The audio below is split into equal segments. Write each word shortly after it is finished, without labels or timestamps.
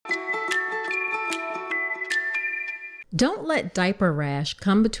Don't let diaper rash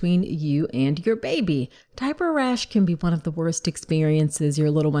come between you and your baby. Diaper rash can be one of the worst experiences your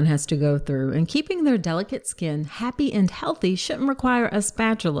little one has to go through, and keeping their delicate skin happy and healthy shouldn't require a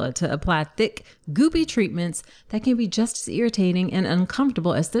spatula to apply thick, goopy treatments that can be just as irritating and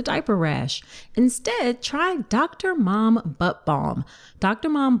uncomfortable as the diaper rash. Instead, try Dr. Mom Butt Balm. Dr.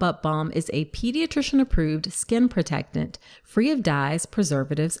 Mom Butt Balm is a pediatrician-approved skin protectant, free of dyes,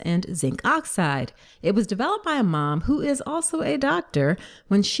 preservatives, and zinc oxide. It was developed by a mom who is also a doctor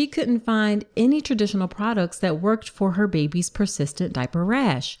when she couldn't find any traditional products that worked for her baby's persistent diaper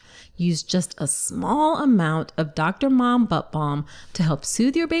rash. Use just a small amount of Dr. Mom Butt Balm to help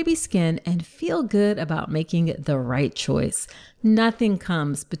soothe your baby's skin and feel good about making the right choice. Nothing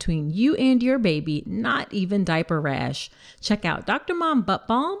comes between you and your baby, not even diaper rash. Check out Dr. Mom Butt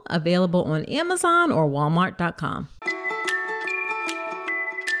Balm, available on Amazon or Walmart.com.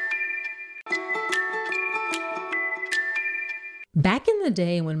 Back in the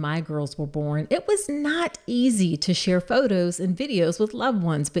day when my girls were born, it was not easy to share photos and videos with loved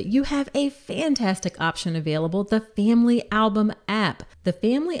ones, but you have a fantastic option available, the Family Album app. The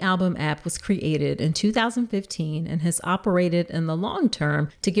Family Album app was created in 2015 and has operated in the long term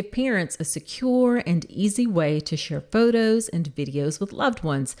to give parents a secure and easy way to share photos and videos with loved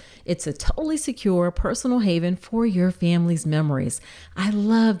ones. It's a totally secure personal haven for your family's memories. I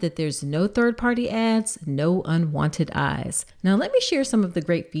love that there's no third-party ads, no unwanted eyes. Now, let me share some of the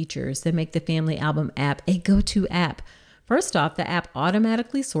great features that make the Family Album app a go-to app. First off, the app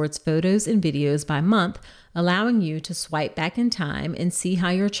automatically sorts photos and videos by month, allowing you to swipe back in time and see how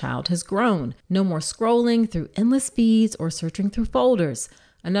your child has grown. No more scrolling through endless feeds or searching through folders.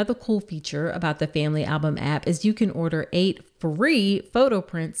 Another cool feature about the Family Album app is you can order 8 free photo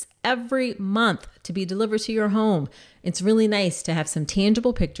prints every month to be delivered to your home. It's really nice to have some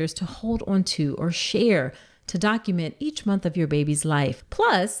tangible pictures to hold on to or share to document each month of your baby's life.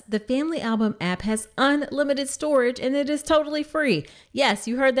 Plus, the Family Album app has unlimited storage and it is totally free. Yes,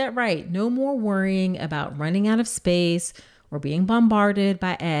 you heard that right. No more worrying about running out of space or being bombarded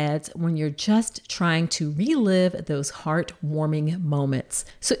by ads when you're just trying to relive those heartwarming moments.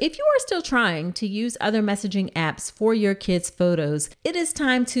 So if you are still trying to use other messaging apps for your kids' photos, it is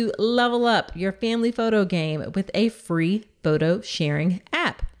time to level up your family photo game with a free photo sharing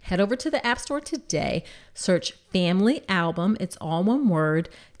app. Head over to the App Store today, search Family Album, it's all one word,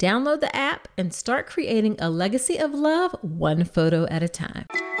 download the app, and start creating a legacy of love one photo at a time.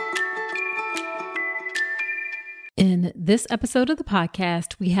 In this episode of the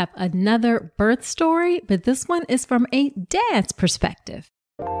podcast, we have another birth story, but this one is from a dad's perspective.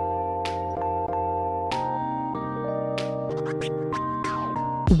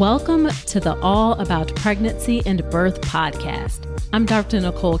 Welcome to the All About Pregnancy and Birth podcast. I'm Dr.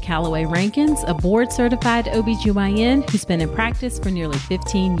 Nicole Calloway Rankins, a board-certified OBGYN who's been in practice for nearly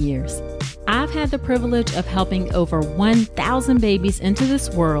 15 years. I've had the privilege of helping over 1,000 babies into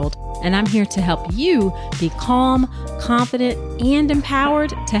this world, and I'm here to help you be calm, confident, and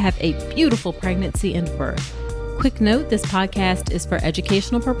empowered to have a beautiful pregnancy and birth. Quick note, this podcast is for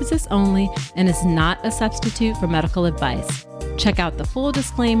educational purposes only and is not a substitute for medical advice. Check out the full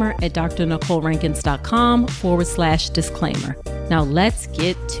disclaimer at drnicolerankins.com/disclaimer. Now let's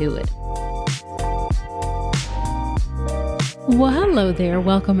get to it. Well, hello there.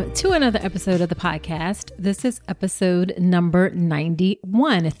 Welcome to another episode of the podcast. This is episode number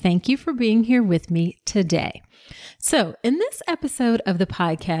 91. Thank you for being here with me today. So in this episode of the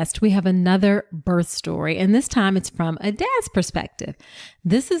podcast, we have another birth story, and this time it's from a dad's perspective.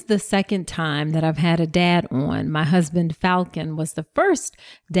 This is the second time that I've had a dad on. My husband, Falcon, was the first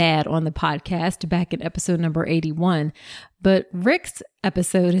dad on the podcast back in episode number 81. But Rick's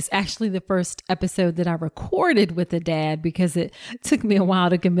episode is actually the first episode that I recorded with a dad because it took me a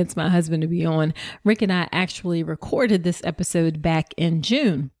while to convince my husband to be on. Rick and I actually recorded this episode back in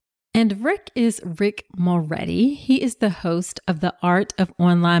June. And Rick is Rick Mulready. He is the host of the Art of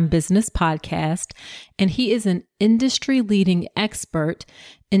Online Business podcast, and he is an industry-leading expert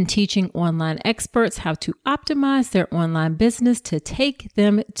in teaching online experts how to optimize their online business to take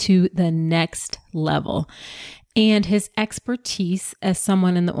them to the next level. And his expertise as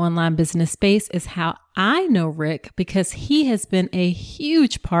someone in the online business space is how I know Rick, because he has been a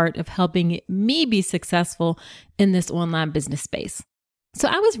huge part of helping me be successful in this online business space. So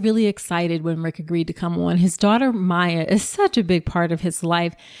I was really excited when Rick agreed to come on. His daughter, Maya, is such a big part of his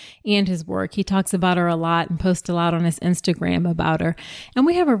life and his work. He talks about her a lot and posts a lot on his Instagram about her. And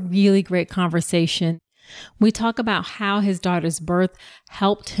we have a really great conversation. We talk about how his daughter's birth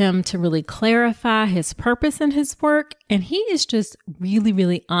helped him to really clarify his purpose in his work. And he is just really,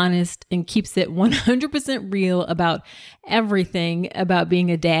 really honest and keeps it 100% real about everything about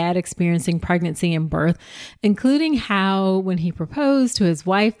being a dad experiencing pregnancy and birth, including how when he proposed to his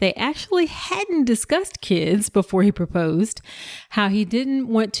wife, they actually hadn't discussed kids before he proposed, how he didn't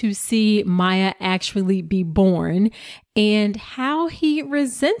want to see Maya actually be born, and how he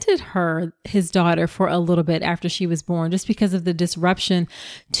resented her, his daughter, for a little bit after she was born, just because of the disruption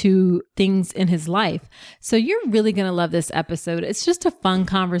to things in his life. So you're really going to love this episode. It's just a fun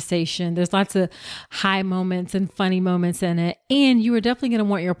conversation. There's lots of high moments and funny moments in it, and you are definitely going to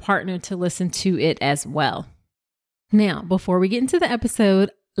want your partner to listen to it as well. Now, before we get into the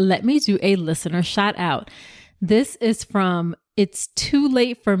episode, let me do a listener shout out. This is from It's Too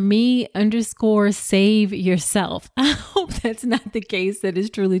Late for Me _save yourself. I hope that's not the case, that it's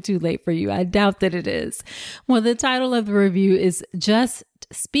truly too late for you. I doubt that it is. Well, the title of the review is Just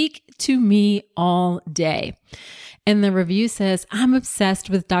Speak to Me All Day. And the review says, I'm obsessed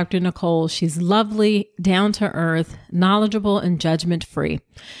with Dr. Nicole. She's lovely, down to earth, knowledgeable, and judgment free.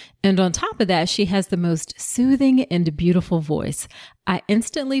 And on top of that, she has the most soothing and beautiful voice. I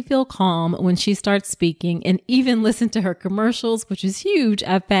instantly feel calm when she starts speaking, and even listen to her commercials, which is huge.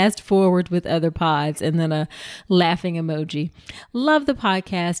 I fast forward with other pods and then a laughing emoji. Love the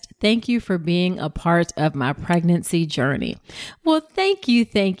podcast. Thank you for being a part of my pregnancy journey. Well, thank you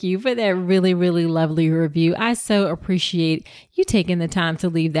for that really, really lovely review. I so appreciate you taking the time to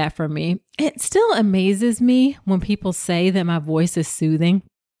leave that for me. It still amazes me when people say that my voice is soothing.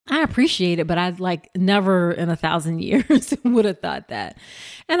 I appreciate it, but I never in 1,000 years would have thought that.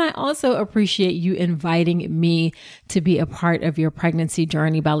 And I also appreciate you inviting me to be a part of your pregnancy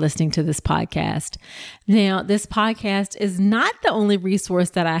journey by listening to this podcast. Now, this podcast is not the only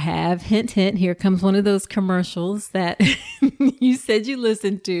resource that I have. Hint, hint, here comes one of those commercials that you said you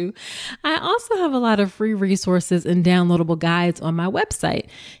listened to. I also have a lot of free resources and downloadable guides on my website.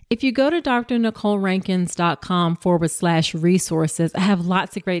 If you go to drnicolerankins.com/resources, I have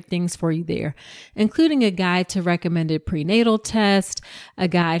lots of great things for you there, including a guide to recommended prenatal tests, a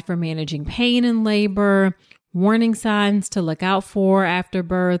guide for managing pain in labor, warning signs to look out for after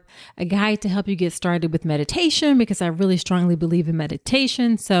birth, a guide to help you get started with meditation, because I really strongly believe in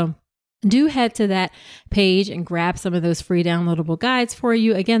meditation. So do head to that page and grab some of those free downloadable guides for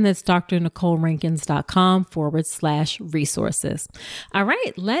you. Again, that's drnicolerankins.com/resources. All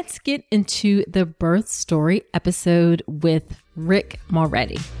right, let's get into the birth story episode with Rick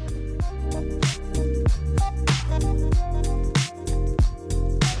Mulready.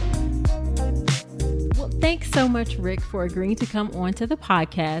 Thanks so much, Rick, for agreeing to come on to the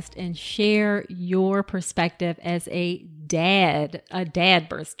podcast and share your perspective as a dad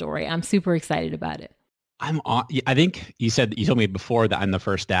birth story. I'm super excited about it. I think you told me before that I'm the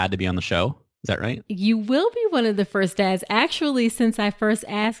first dad to be on the show. Is that right? You will be one of the first dads. Actually, since I first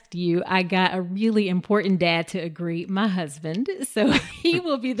asked you, I got a really important dad to agree, my husband. So he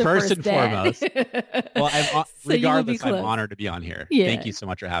will be the first and dad. Foremost. Well, regardless, I'm honored to be on here. Yeah. Thank you so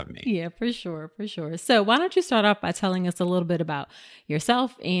much for having me. Yeah, for sure. So why don't you start off by telling us a little bit about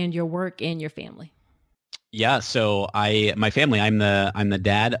yourself and your work and your family? Yeah, so my family, I'm the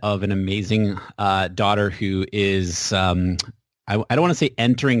dad of an amazing daughter who is I don't want to say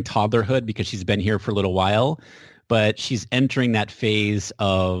entering toddlerhood because she's been here for a little while, but she's entering that phase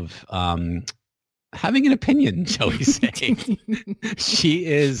of having an opinion, shall we say. She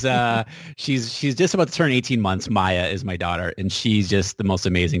is she's just about to turn 18 months. Maya is my daughter, and she's just the most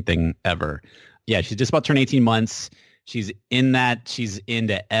amazing thing ever. Yeah, she's just about to turn 18 months. She's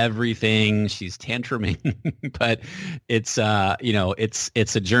into everything. She's tantruming, but it's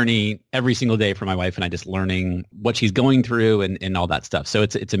it's a journey every single day for my wife and I, just learning what she's going through and all that stuff. So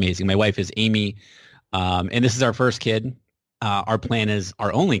it's amazing. My wife is Amy, and this is our first kid. Our plan is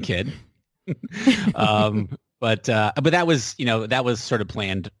our only kid. But that was sort of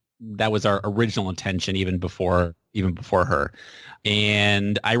planned. That was our original intention even before her.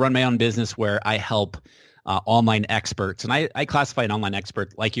 And I run my own business where I help online experts, and I classify an online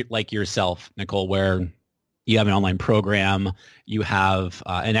expert like yourself, Nicole, where you have an online program, you have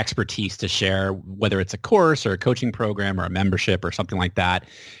an expertise to share, whether it's a course or a coaching program or a membership or something like that.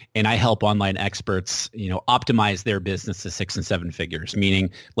 And I help online experts, optimize their business to 6 and 7 figures, meaning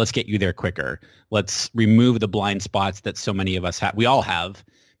let's get you there quicker. Let's remove the blind spots that so many of us have. We all have,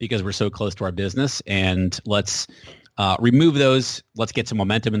 because we're so close to our business, and let's remove those. Let's get some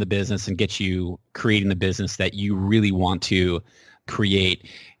momentum in the business and get you creating the business that you really want to create.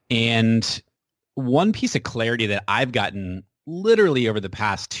 And one piece of clarity that I've gotten literally over the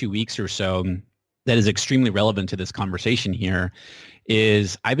past 2 weeks or so that is extremely relevant to this conversation here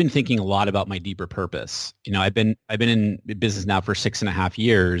is I've been thinking a lot about my deeper purpose. I've been in business now for 6.5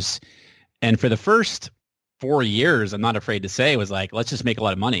 years. And for the first 4 years, I'm not afraid to say, was like, let's just make a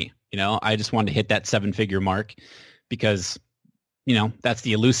lot of money. I just wanted to hit that 7-figure mark because, that's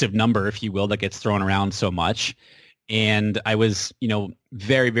the elusive number, if you will, that gets thrown around so much. And I was,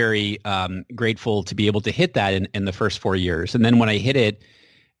 very, very grateful to be able to hit that in the first 4 years. And then when I hit it,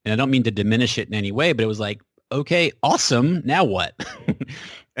 and I don't mean to diminish it in any way, but it was like, okay, awesome. Now what?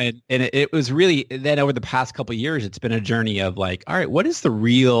 and it was really, then over the past couple of years, it's been a journey of like, all right, what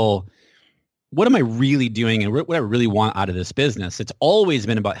am I really doing and what I really want out of this business? It's always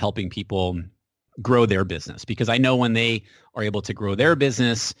been about helping people grow their business, because I know when they are able to grow their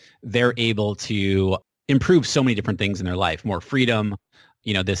business, they're able to improve so many different things in their life, more freedom.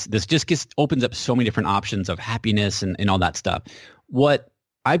 This just opens up so many different options of happiness and all that stuff. What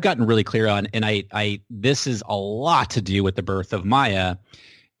I've gotten really clear on, and this is a lot to do with the birth of Maya,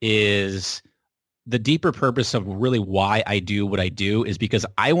 is the deeper purpose of really why I do what I do is because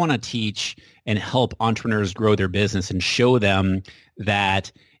I want to teach and help entrepreneurs grow their business and show them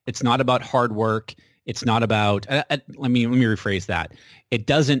that it's not about hard work. It's not about, let me rephrase that. It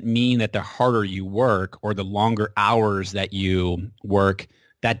doesn't mean that the harder you work or the longer hours that you work,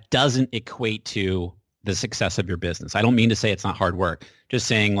 that doesn't equate to the success of your business. I don't mean to say it's not hard work. Just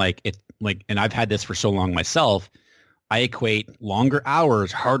saying and I've had this for so long myself, I equate longer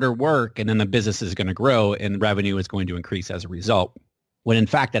hours, harder work, and then the business is going to grow and revenue is going to increase as a result. When in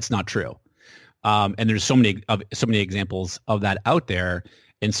fact, that's not true. And there's so many examples of that out there.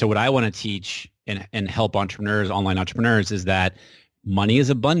 And so what I want to teach and help entrepreneurs, online entrepreneurs, is that money is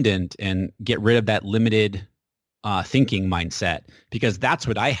abundant and get rid of that limited thinking mindset, because that's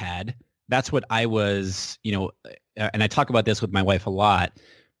what I had. That's what I was, and I talk about this with my wife a lot.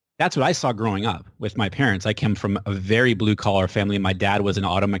 That's what I saw growing up with my parents. I came from a very blue collar family. My dad was an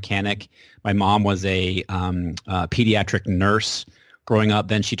auto mechanic. My mom was a pediatric nurse growing up.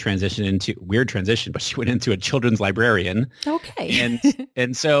 Then she transitioned into weird transition, but she went into a children's librarian. Okay.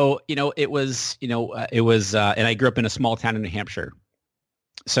 And so, it was, and I grew up in a small town in New Hampshire.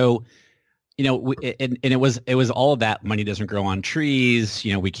 So, and it was all of that. Money doesn't grow on trees.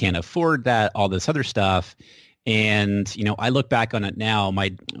 We can't afford that, all this other stuff. And, I look back on it now.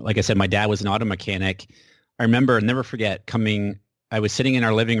 Like I said, my dad was an auto mechanic. I remember, I'll never forget I was sitting in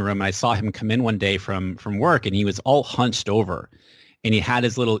our living room and I saw him come in one day from work, and he was all hunched over and he had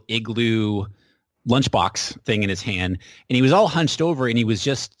his little igloo lunchbox thing in his hand, and he was all hunched over, and he was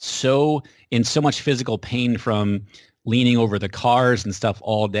just in so much physical pain from leaning over the cars and stuff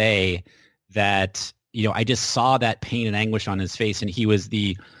all day that, I just saw that pain and anguish on his face. And he was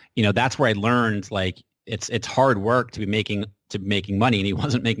that's where I learned, like, it's hard work to be making money, and he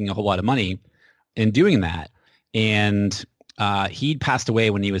wasn't making a whole lot of money in doing that. And he passed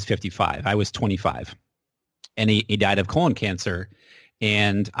away when he was 55. I was 25, and he died of colon cancer.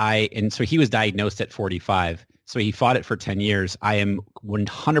 And so he was diagnosed at 45. So he fought it for 10 years. I am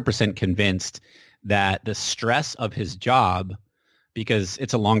 100% convinced that the stress of his job, because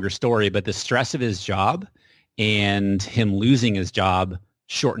it's a longer story, but the stress of his job and him losing his job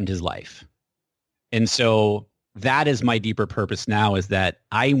shortened his life. And so that is my deeper purpose now, is that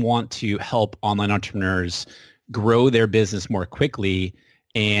I want to help online entrepreneurs grow their business more quickly,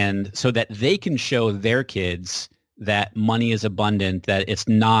 and so that they can show their kids that money is abundant, that it's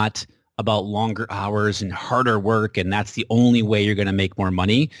not about longer hours and harder work, and that's the only way you're going to make more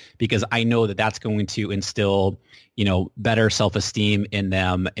money, because I know that that's going to instill, better self-esteem in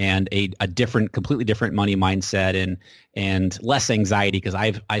them and a completely different money mindset and less anxiety, because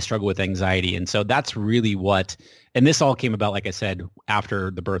I struggle with anxiety. And so that's really and this all came about, like I said,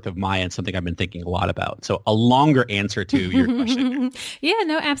 after the birth of Maya, and something I've been thinking a lot about. So a longer answer to your question. Yeah,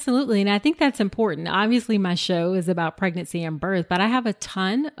 no, absolutely. And I think that's important. Obviously, my show is about pregnancy and birth, but I have a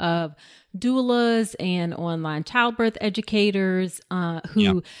ton of doulas and online childbirth educators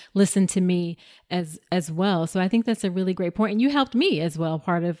who listen to me as well. So I think that's a really great point. And you helped me as well,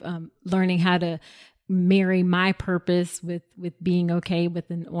 part of learning how to marry my purpose with being okay with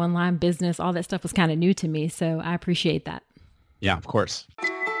an online business. All that stuff was kind of new to me. So I appreciate that. Yeah, of course.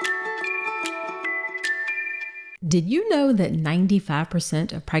 Did you know that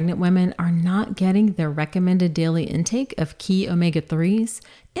 95% of pregnant women are not getting their recommended daily intake of key omega-3s?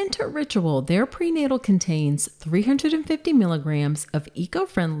 Enter Ritual. Their prenatal contains 350 milligrams of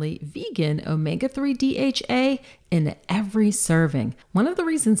eco-friendly vegan omega-3 DHA in every serving. One of the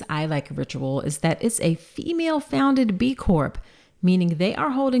reasons I like Ritual is that it's a female-founded B Corp. meaning they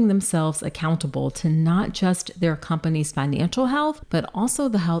are holding themselves accountable to not just their company's financial health, but also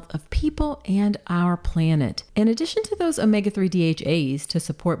the health of people and our planet. In addition to those omega-3 DHAs to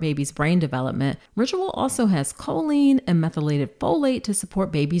support baby's brain development, Ritual also has choline and methylated folate to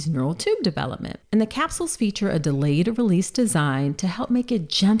support baby's neural tube development. And the capsules feature a delayed release design to help make it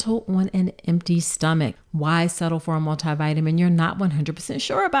gentle on an empty stomach. Why settle for a multivitamin you're not 100%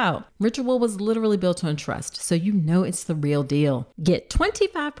 sure about? Ritual was literally built on trust, so you know it's the real deal. Get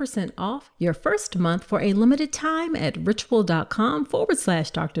 25% off your first month for a limited time at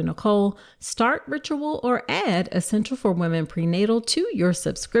ritual.com/Dr. Nicole. Start Ritual or add Essential for Women Prenatal to your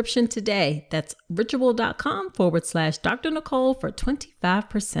subscription today. That's ritual.com/Dr. Nicole for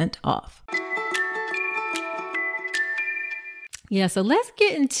 25% off. Yeah, so let's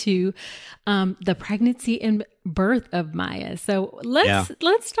get into the pregnancy and birth of Maya. So let's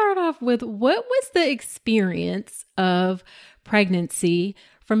start off with, what was the experience of pregnancy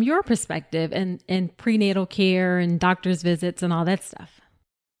from your perspective and prenatal care and doctor's visits and all that stuff?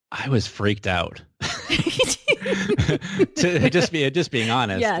 I was freaked out. to just being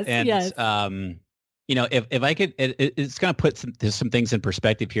honest. Yes, and yes. If I could, it's going to put some things in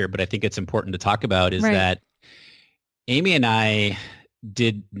perspective here, but I think it's important to talk about is that Amy and I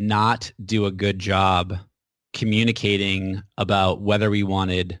did not do a good job communicating about whether we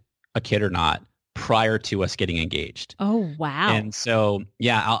wanted a kid or not prior to us getting engaged. Oh, wow. And so,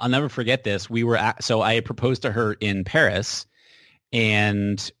 I'll never forget this. So I proposed to her in Paris,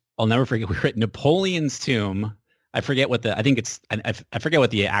 and I'll never forget, we were at Napoleon's tomb. I forget what I forget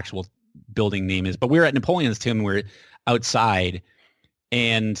what the actual building name is, but we were at Napoleon's tomb and we were outside,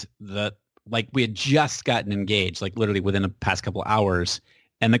 and we had just gotten engaged, like literally within the past couple of hours,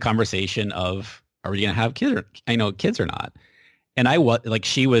 and the conversation of, are we going to have kids or not? And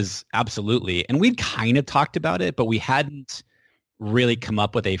she was absolutely, and we'd kind of talked about it, but we hadn't really come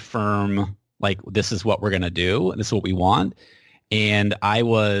up with a firm, this is what we're going to do. This is what we want. And I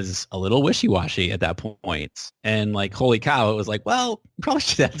was a little wishy-washy at that point. And holy cow, it was well, we probably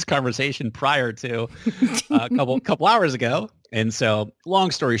should have this conversation prior to a couple hours ago. And so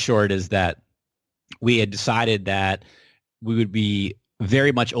long story short is that we had decided that we would be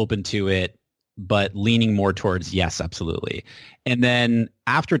very much open to it, but leaning more towards yes, absolutely. And then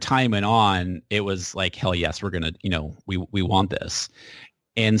after time went on, it was hell yes, we're going to, we want this.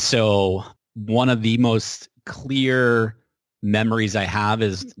 And so one of the most clear memories I have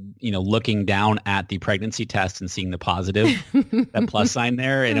is, looking down at the pregnancy test and seeing the positive, that plus sign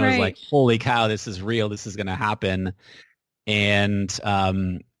there. And it was holy cow, this is real. This is going to happen. And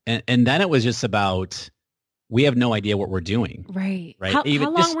then it was just about, we have no idea what we're doing. Right. How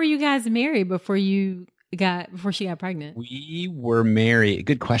long were you guys married before she got pregnant? We were married.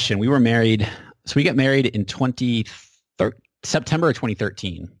 Good question. We were married. So we got married in September of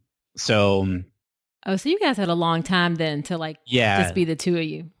 2013. So. Oh, so you guys had a long time then to just be the two of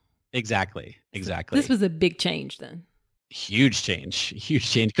you. Exactly. This was a big change then. Huge change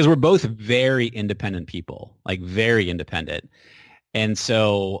because we're both very independent people, very independent. And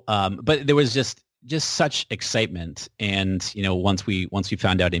so, but there was just such excitement. And, once we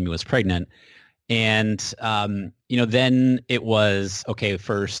found out Amy was pregnant, and, then it was, okay,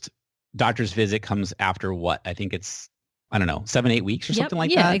 first doctor's visit comes after what? I think it's, I don't know, 7-8 weeks or something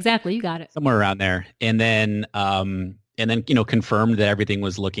like that. Yeah, exactly. You got it. Somewhere around there. And then, confirmed that everything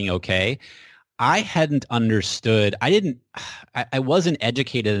was looking okay. I hadn't understood. I wasn't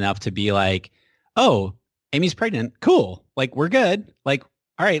educated enough to be oh, Amy's pregnant. Cool. We're good. All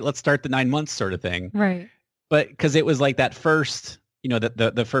right, let's start the 9 months sort of thing. Right. But because it was that first,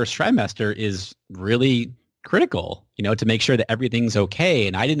 the first trimester is really critical, to make sure that everything's okay.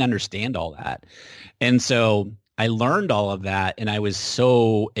 And I didn't understand all that. And so I learned all of that, and I was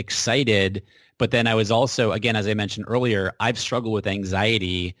so excited. But then I was also, again, as I mentioned earlier, I've struggled with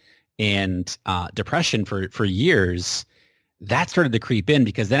anxiety and depression for years. That started to creep in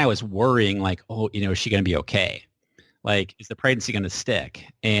because then I was worrying oh, is she going to be okay? Is the pregnancy going to stick?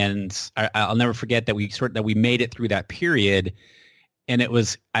 And I'll never forget that we made it through that period. And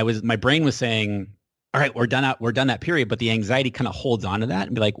my brain was saying, all right, we're done that period. But the anxiety kind of holds on to that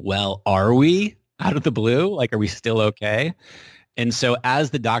and be well, are we out of the blue? Are we still okay? And so as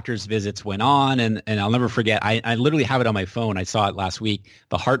the doctor's visits went on, and I'll never forget, I literally have it on my phone. I saw it last week,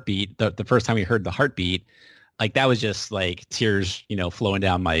 the heartbeat, the first time we heard the heartbeat, that was just tears, flowing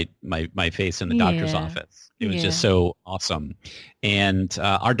down my face in the doctor's office. It was just so awesome. And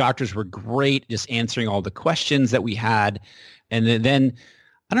our doctors were great, just answering all the questions that we had. And then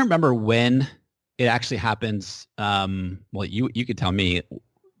I don't remember when it actually happens. Well, you could tell me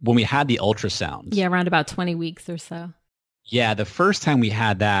when we had the ultrasounds. Yeah, around about 20 weeks or so. Yeah, the first time we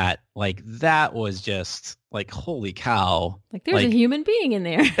had that, like that was just like, holy cow. Like there's a Like human being in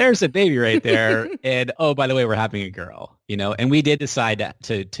there. there's a baby right there. And oh, by the way, we're having a girl, and we did decide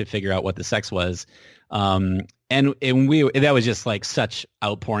to figure out what the sex was. And that was just like such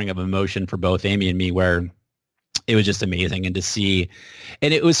outpouring of emotion for both Amy and me, where it was just amazing. And to see,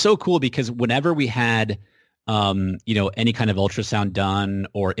 and it was so cool because whenever we had, any kind of ultrasound done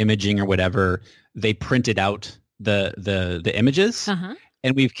or imaging or whatever, they printed out the images,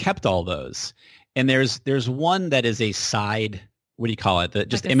 and we've kept all those. And there's one that is a side, what do you call it?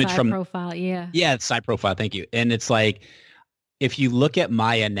 Just like image from profile. Yeah. Yeah, it's side profile. Thank you. And it's like, if you look at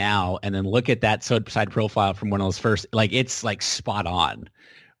Maya now and then look at that side profile from when I was first, like it's like spot on,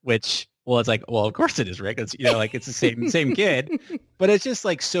 which, well, it's like, well, of course it is, Rick. It's, like it's the same kid, but it's just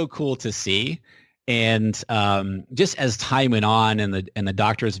like so cool to see. And just as time went on and the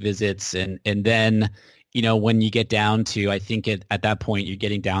doctor's visits and then, when you get down to, I think at that point, you're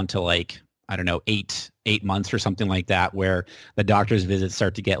getting down to like, I don't know, eight months or something like that, where the doctor's visits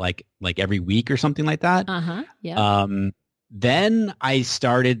start to get like every week or something like that. Yeah. Then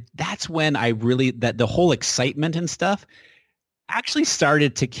that's when I really, that the whole excitement and stuff actually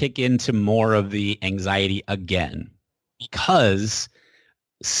started to kick into more of the anxiety again, because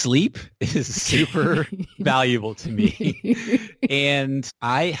sleep is super valuable to me. And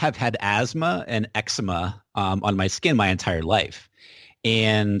I have had asthma and eczema on my skin my entire life.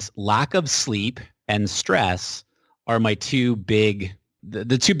 And lack of sleep and stress are my two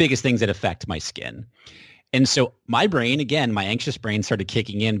the two biggest things that affect my skin. And so my brain, again, my anxious brain started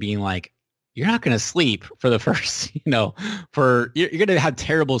kicking in, being like, you're not going to sleep for the first, you're going to have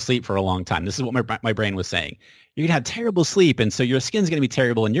terrible sleep for a long time. This is what my brain was saying. You're going to have terrible sleep. And so your skin's going to be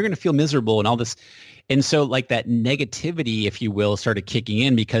terrible and you're going to feel miserable and all this. And so like that negativity, if you will, started kicking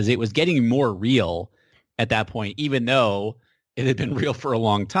in, because it was getting more real at that point, even though it had been real for a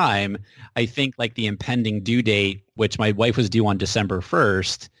long time. I think like the impending due date, which my wife was due on December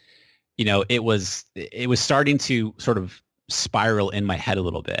 1st, it was starting to sort of spiral in my head a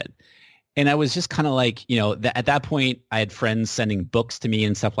little bit. And I was just kind of like, at that point I had friends sending books to me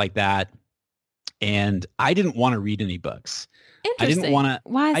and stuff like that. And I didn't want to read any books. Interesting. I didn't want to.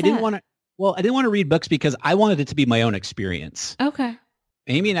 Why is I that? didn't want to. Well, I didn't want to read books because I wanted it to be my own experience. Okay.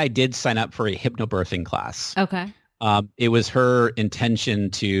 Amy and I did sign up for a hypnobirthing class. Okay. It was her intention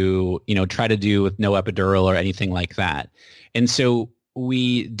to, try to do with no epidural or anything like that. And so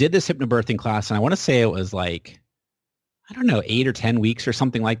we did this hypnobirthing class, and I want to say it was like, I don't know, 8 or 10 weeks or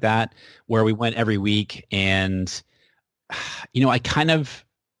something like that, where we went every week. And,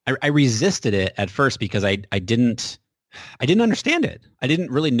 I resisted it at first because I didn't understand it. I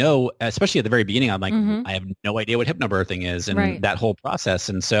didn't really know, especially at the very beginning. I'm like, I have no idea what hypnobirthing is and that whole process.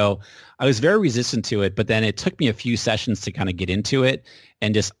 And so I was very resistant to it, but then it took me a few sessions to kind of get into it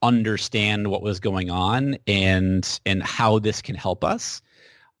and just understand what was going on and how this can help us.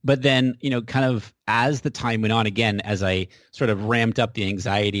 But then, kind of as the time went on, again, as I sort of ramped up the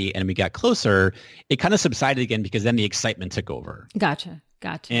anxiety and we got closer, it kind of subsided again because then the excitement took over. Gotcha.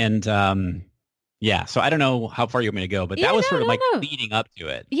 And yeah, so I don't know how far you want me to go, but that was sort of leading up to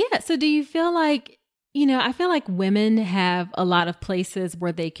it. Yeah. So do you feel like, I feel like women have a lot of places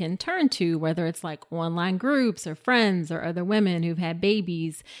where they can turn to, whether it's like online groups or friends or other women who've had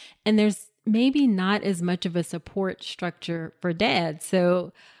babies, and there's maybe not as much of a support structure for dads.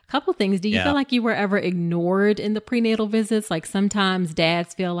 So a couple things. Do you feel like you were ever ignored in the prenatal visits? Like sometimes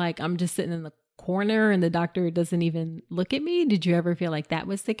dads feel like I'm just sitting in the corner and the doctor doesn't even look at me. Did you ever feel like that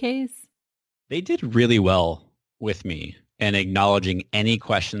was the case? They did really well with me and acknowledging any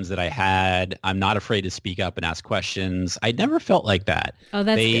questions that I had. I'm not afraid to speak up and ask questions. I never felt like that. Oh,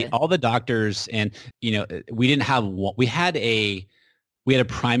 that's good. All the doctors, and we didn't have one. We had a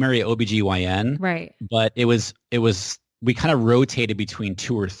primary OBGYN, right? But it was we kind of rotated between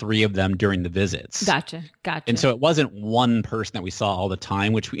 2 or 3 of them during the visits. Gotcha. And so it wasn't one person that we saw all the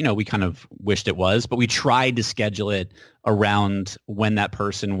time, which we kind of wished it was, but we tried to schedule it around when that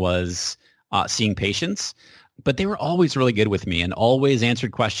person was seeing patients. But they were always really good with me and always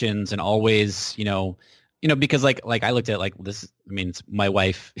answered questions and always, because like I looked at like this, I mean, it's my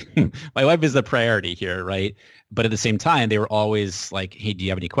wife, my wife is the priority here, right? But at the same time, they were always like, hey, do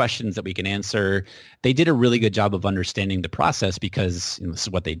you have any questions that we can answer? They did a really good job of understanding the process because this is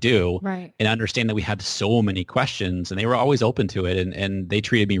what they do. Right. And understand that we had so many questions and they were always open to it. And they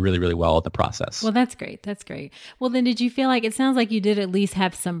treated me really, really well at the process. Well, that's great. That's great. Well, then did you feel like, it sounds like you did at least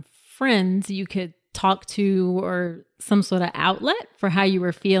have some friends you could talk to or some sort of outlet for how you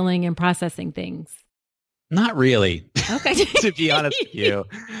were feeling and processing things? Not really. Okay. To be honest with you.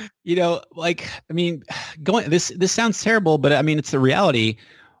 like, I mean, this sounds terrible, but I mean, it's the reality.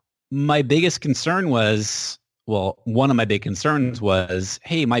 My biggest concern was, well, one of my big concerns was,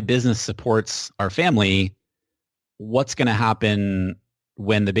 hey, my business supports our family. What's going to happen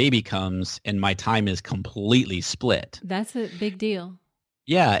when the baby comes and my time is completely split? That's a big deal.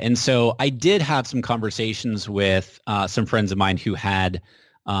 Yeah. And so I did have some conversations with some friends of mine who had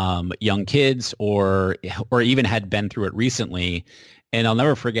young kids or even had been through it recently. And I'll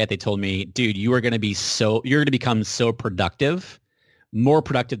never forget, they told me, dude, you're going to become so productive, more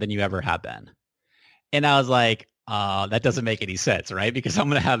productive than you ever have been. And I was like, that doesn't make any sense, right? Because I'm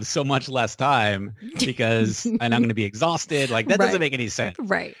going to have so much less time and I'm going to be exhausted. Like that doesn't make any sense.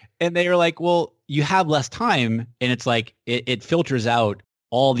 Right. And they were like, well, you have less time. And it's like, it filters out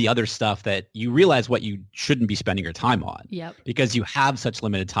all the other stuff that you realize what you shouldn't be spending your time on. Yep. Because you have such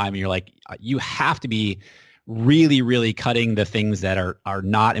limited time and you're like, you have to be really, really cutting the things that are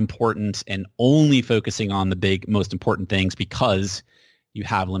not important and only focusing on the big, most important things because you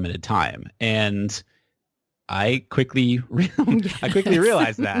have limited time. And I quickly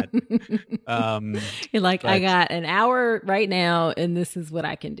realized that. You're like, I got an hour right now and this is what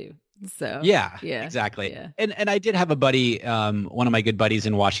I can do. So yeah, exactly. Yeah. And I did have a buddy, one of my good buddies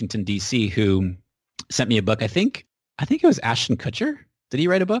in Washington, D.C., who sent me a book. I think it was Ashton Kutcher. Did he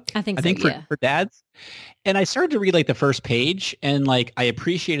write a book? I think so, for dads. And I started to read like the first page and like I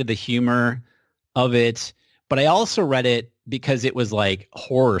appreciated the humor of it, but I also read it because it was like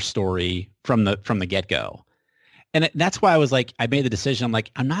horror story from the get-go. And that's why I was like, I made the decision. I'm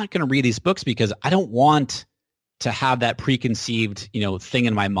like, I'm not going to read these books because I don't want to have that preconceived, thing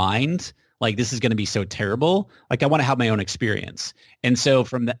in my mind. Like this is going to be so terrible. Like I want to have my own experience. And so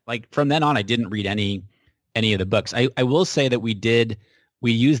from then on, I didn't read any of the books. I will say that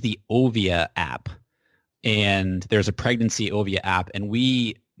we use the Ovia app, and there's a pregnancy Ovia app, and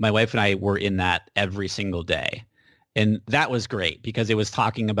my wife and I were in that every single day. And that was great because it was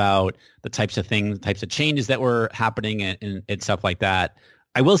talking about the types of changes that were happening and stuff like that.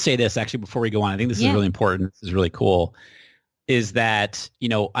 I will say this actually before we go on. I think this is really important. This is really cool. Is that,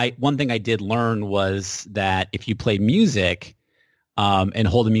 one thing I did learn was that if you play music and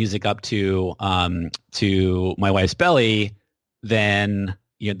hold the music up to my wife's belly, then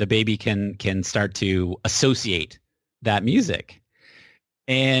the baby can start to associate that music.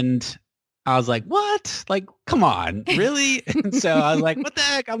 And I was like, what? Like, come on, really? And so I was like, what the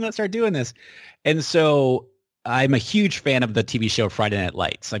heck? I'm going to start doing this. And so I'm a huge fan of the TV show Friday Night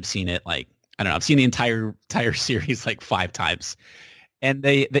Lights. I've seen it I've seen the entire series like 5 times. And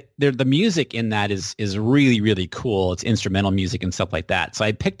the music in that is really, really cool. It's instrumental music and stuff like that. So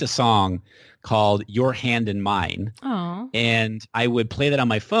I picked a song called Your Hand in Mine. Aww. And I would play that on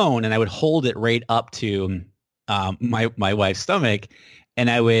my phone and I would hold it right up to my wife's stomach. And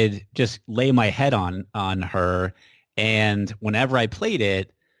I would just lay my head on her. And whenever I played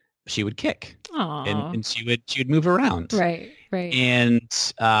it, she would kick. And she would move around. Right. And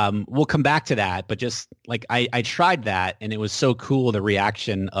we'll come back to that. But just like I tried that and it was so cool, the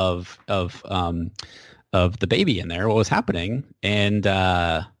reaction of the baby in there, what was happening. And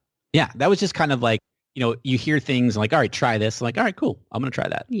that was just kind of like, you hear things like, all right, try this. I'm like, all right, cool. I'm going to try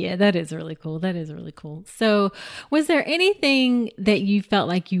that. Yeah, that is really cool. So was there anything that you felt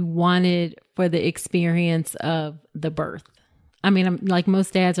like you wanted for the experience of the birth? I mean, I'm like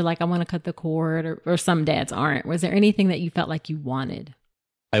most dads are like, I want to cut the cord or some dads aren't. Was there anything that you felt like you wanted?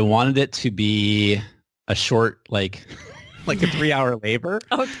 I wanted it to be a short, like a 3-hour labor.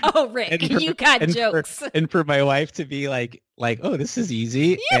 Oh, Rick, you got jokes. And for my wife to be like, oh, this is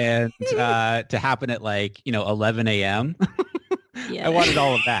easy. And to happen at 11 a.m. Yeah. I wanted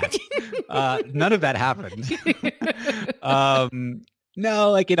all of that. None of that happened.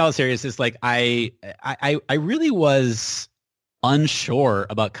 No, like in all seriousness, like I really was unsure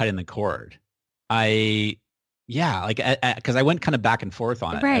about cutting the cord. Because I went kind of back and forth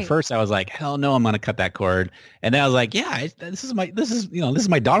on it. Right. At first, I was like, "Hell no, I'm going to cut that cord." And then I was like, "Yeah, this is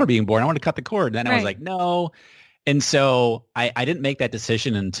my daughter being born. I want to cut the cord." And then I was like, "No." And so I didn't make that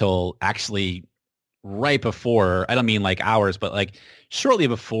decision until actually right before. I don't mean like hours, but like shortly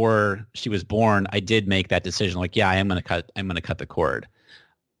before she was born, I did make that decision. Like, yeah, I'm going to cut the cord.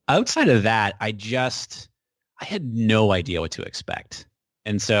 Outside of that, I had no idea what to expect,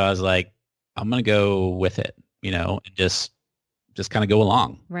 and so I was like, I'm going to go with it. And just kind of go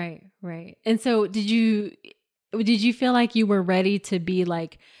along. Right. And so did you feel like you were ready to be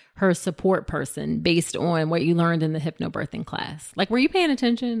like her support person based on what you learned in the hypnobirthing class? Like, were you paying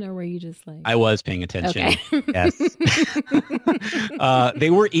attention or were you just like... I was paying attention. Okay. Yes. They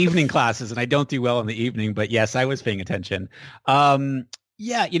were evening classes and I don't do well in the evening, but yes, I was paying attention.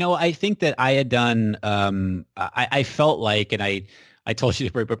 Yeah, I think that I had done, I felt like, and I told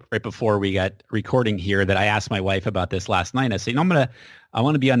you right before we got recording here that I asked my wife about this last night. I said, I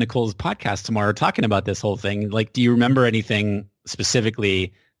want to be on Nicole's podcast tomorrow talking about this whole thing. Like, do you remember anything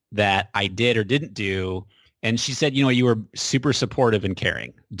specifically that I did or didn't do? And she said, you were super supportive and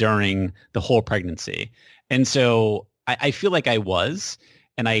caring during the whole pregnancy. And so I feel like I was.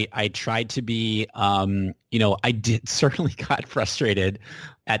 And I tried to be, I did certainly got frustrated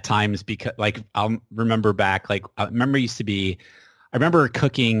at times because like, I'll remember back, like, I remember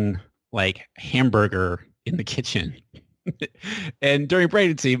cooking like hamburger in the kitchen. And during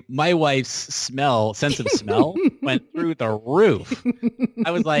pregnancy, my wife's sense of smell went through the roof.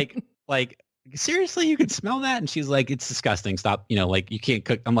 I was like, seriously, you could smell that? And she's like, it's disgusting. Stop. Like you can't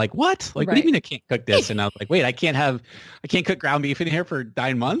cook. I'm like, what? Like, What do you mean I can't cook this? And I was like, wait, I can't cook ground beef in here for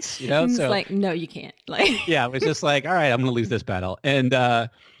 9 months, So it's like, no, you can't. Like, yeah, it was just like, all right, I'm going to lose this battle. And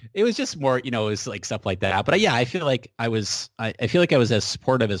it was just more, it was like stuff like that. But yeah, I feel like I was as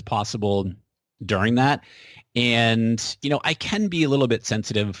supportive as possible during that. And, I can be a little bit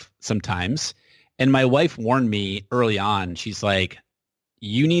sensitive sometimes. And my wife warned me early on. She's like,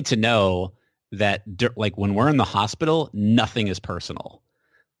 you need to know that like when we're in the hospital, nothing is personal.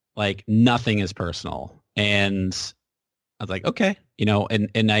 Like nothing is personal. And I was like, okay,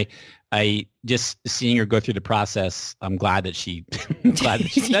 and I just seeing her go through the process, I'm glad that she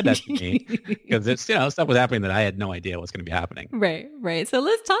said that to me because it's, stuff was happening that I had no idea was going to be happening. Right. So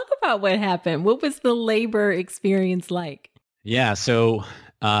let's talk about what happened. What was the labor experience like? Yeah. So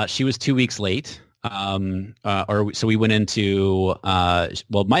she was 2 weeks late. So we went into,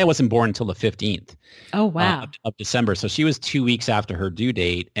 Maya wasn't born until the 15th. Oh, wow. Of December. So she was 2 weeks after her due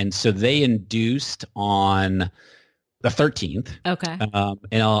date. And so they induced on the 13th. Okay.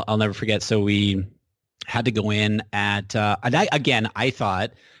 And I'll never forget. So we had to go in at, and I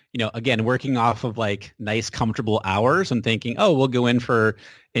thought, again, working off of like nice, comfortable hours, I'm thinking, oh, we'll go in for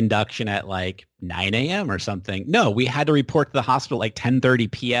induction at like 9 a.m. or something. No, we had to report to the hospital like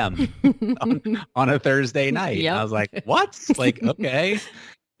 10:30 p.m. on a Thursday night. Yep. I was like, what? Like, okay.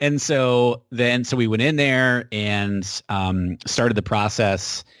 And so we went in there and started the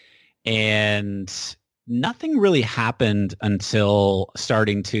process, and nothing really happened until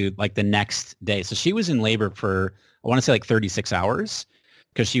starting to like the next day. So she was in labor for, I want to say like 36 hours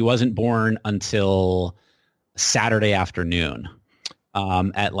because she wasn't born until Saturday afternoon.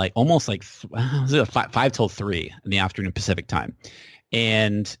 At like almost like 5 till 3 in the afternoon Pacific time.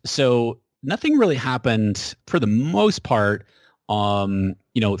 And so nothing really happened for the most part, through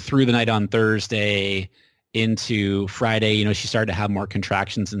the night on Thursday into Friday. She started to have more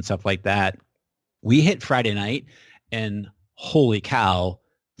contractions and stuff like that. We hit Friday night and holy cow,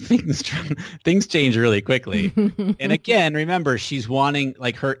 things change really quickly. And again, remember, she's wanting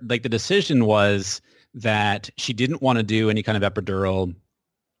the decision was that she didn't want to do any kind of epidural.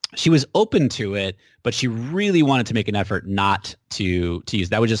 She was open to it, but she really wanted to make an effort not to use.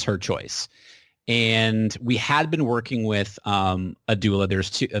 That was just her choice. And we had been working with a doula.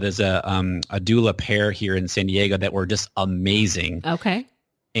 There's a doula pair here in San Diego that were just amazing. Okay.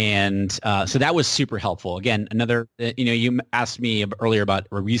 And so that was super helpful. Again, another, you asked me earlier about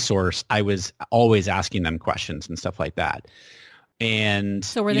a resource. I was always asking them questions and stuff like that. And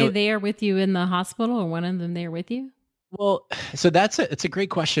so were they there with you in the hospital, or one of them there with you? Well, so it's a great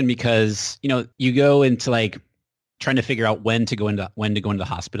question because, you go into like trying to figure out when to go into the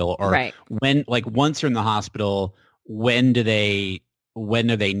hospital, or right. when, like once you're in the hospital, when are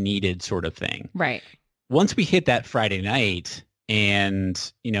they needed sort of thing. Right. Once we hit that Friday night and,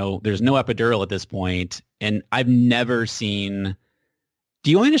 there's no epidural at this point, and I've never seen, do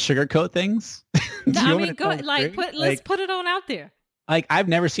you want me to sugarcoat things? Let's put it on out there. Like I've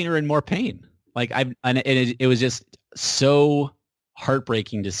never seen her in more pain. Like it was just so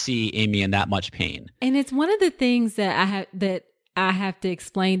heartbreaking to see Amy in that much pain. And it's one of the things that I have to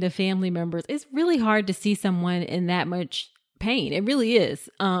explain to family members. It's really hard to see someone in that much pain. It really is.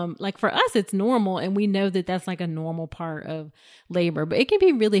 Like for us, it's normal, and we know that that's like a normal part of labor, but it can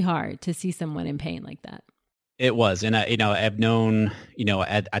be really hard to see someone in pain like that. It was. And, I've known,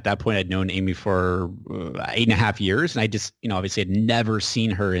 at that point, I'd known Amy for 8.5 years. And I just, obviously had never seen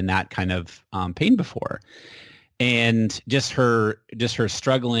her in that kind of pain before. And just her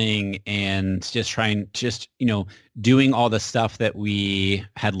struggling and doing all the stuff that we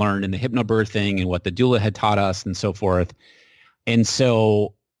had learned in the hypnobirthing and what the doula had taught us and so forth. And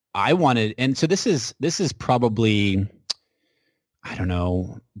so this is probably, I don't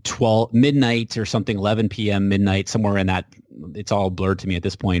know, 12 midnight or something, 11 p.m. midnight, somewhere in that. It's all blurred to me at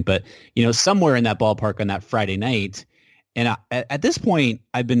this point, but somewhere in that ballpark on that Friday night. And at this point,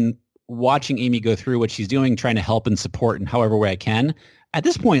 I've been watching Amy go through what she's doing, trying to help and support in however way I can. At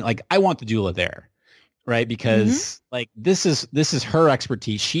this point, like I want the doula there, right? Because like this is her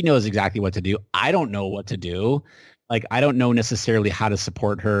expertise. She knows exactly what to do. I don't know what to do. Like I don't know necessarily how to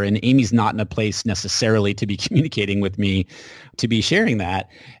support her, and Amy's not in a place necessarily to be communicating with me, to be sharing that.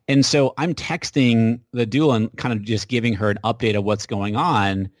 And so I'm texting the doula and kind of just giving her an update of what's going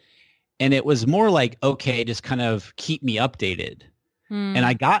on. And it was more like, okay, just kind of keep me updated. And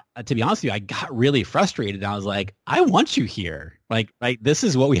I got, to be honest with you, I got really frustrated. I was like, I want you here. Like, this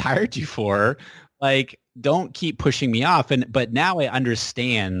is what we hired you for. Like, don't keep pushing me off. But now I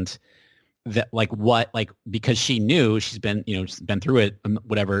understand that because she knew she's been through it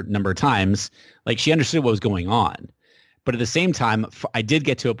whatever number of times, like she understood what was going on. But at the same time, I did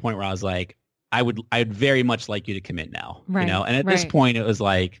get to a point where I was like, I'd very much like you to commit now, right, and at this point it was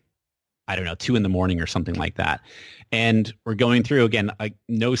like, I don't know, 2 a.m. or something like that. And we're going through again,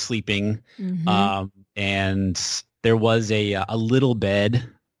 no sleeping. And there was a little bed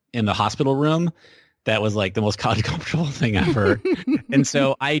in the hospital room that was like the most comfortable thing ever. And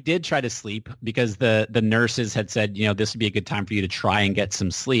so I did try to sleep because the nurses had said, this would be a good time for you to try and get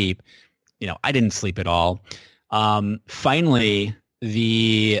some sleep. I didn't sleep at all. Finally,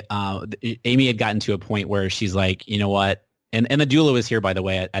 Amy had gotten to a point where she's like, you know what? And the doula was here, by the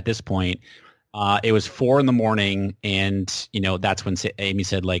way, at this point. It was 4 a.m. and, that's when Amy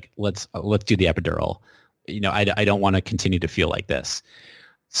said, like, let's do the epidural. I don't want to continue to feel like this.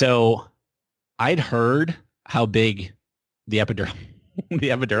 So I'd heard how big the epidural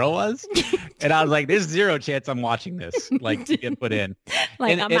was. And I was like, there's zero chance I'm watching this, like, to get put in.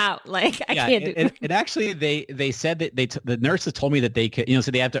 Like, I'm out. Like, I can't do it. And actually, they said that the nurses told me that they could,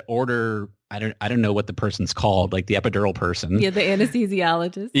 so they have to order, I don't know what the person's called, like the epidural person. Yeah, the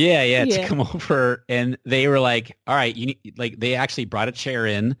anesthesiologist. Yeah, to come over. And they were like, all right, you need, like, they actually brought a chair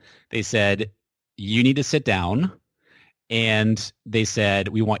in. They said, you need to sit down. And they said,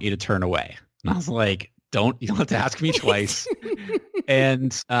 we want you to turn away. And I was like, you don't have to ask me twice.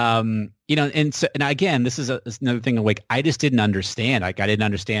 And, and again, this is another thing. Like, I just didn't understand. Like, I didn't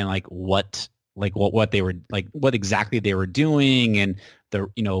understand what they were, like, what exactly they were doing, and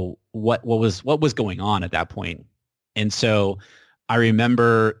what was going on at that point. And so I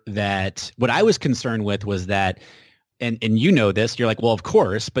remember that what I was concerned with was that, and this, you're like, well, of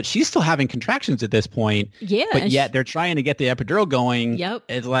course, but she's still having contractions at this point. Yeah. But yet they're trying to get the epidural going. Yep.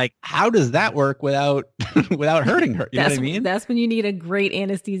 It's like, how does that work without hurting her? You know what I mean? That's when you need a great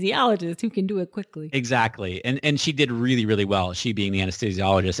anesthesiologist who can do it quickly. Exactly. And she did really, really well, she being the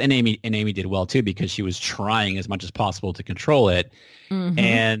anesthesiologist. And Amy did well too, because she was trying as much as possible to control it.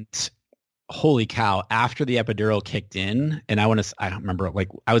 And holy cow, after the epidural kicked in, and I don't remember, like,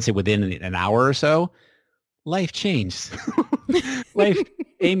 I would say within an hour or so, life changed.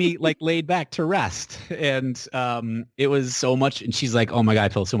 Amy laid back to rest, and it was so much. And she's like, "Oh my God, I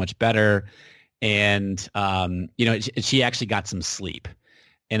feel so much better." And she actually got some sleep.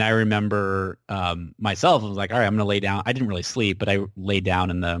 And I remember myself, I was like, "All right, I'm going to lay down." I didn't really sleep, but I laid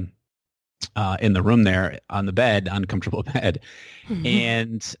down in the room there on the bed, uncomfortable bed.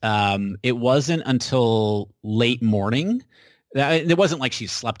 And it wasn't until late morning. It wasn't like she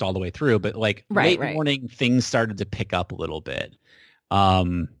slept all the way through, but late morning, things started to pick up a little bit.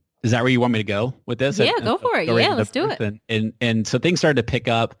 Is that where you want me to go with this? Yeah, go for it. Yeah, let's do it. And so things started to pick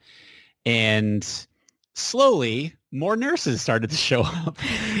up, and slowly more nurses started to show up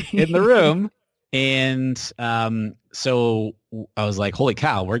in the room. And so I was like, holy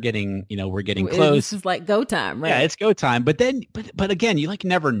cow, we're getting close. This is like go time, right? Yeah, it's go time. But then, but again, you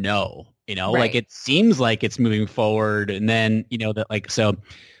never know. Like, it seems like it's moving forward, and then,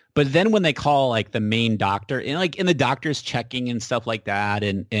 but then when they call like the main doctor, and the doctor's checking and stuff like that,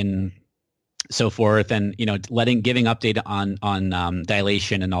 and so forth, and, giving update on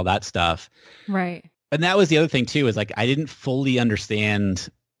dilation and all that stuff. Right. And that was the other thing too, is like, I didn't fully understand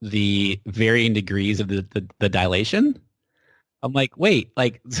the varying degrees of the dilation. I'm like, wait,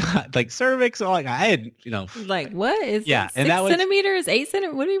 like cervix, like I had, like what is 6 centimeters, 8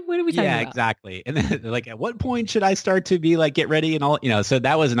 centimeters? What are we talking about? Yeah, exactly. And then like, at what point should I start to be like, get ready and all, so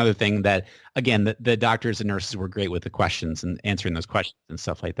that was another thing that, again, the doctors and nurses were great with the questions and answering those questions and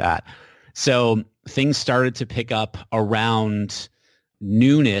stuff like that. So things started to pick up around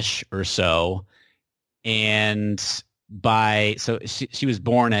noonish or so. And so she was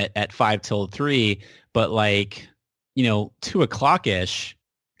born at 5 till 3, but like, 2 o'clock-ish,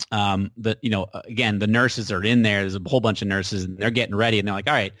 again, the nurses are in there. There's a whole bunch of nurses, and they're getting ready, and they're like,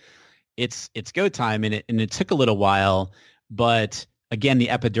 all right, it's go time. And it took a little while, but again, the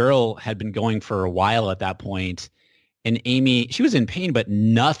epidural had been going for a while at that point. And Amy, she was in pain, but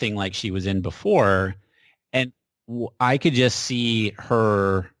nothing like she was in before. And I could just see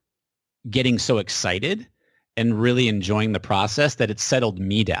her getting so excited and really enjoying the process that it settled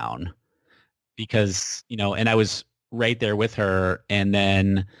me down because, and I was right there with her. And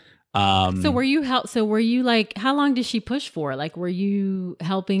then, so were you like, how long did she push for? Like, were you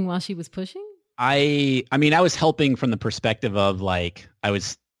helping while she was pushing? I mean, I was helping from the perspective of like, I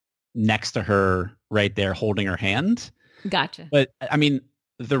was next to her right there holding her hand. Gotcha. But I mean,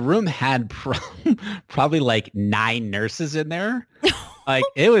 the room had probably like 9 nurses in there. Like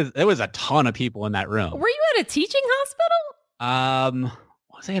it was a ton of people in that room. Were you at a teaching hospital?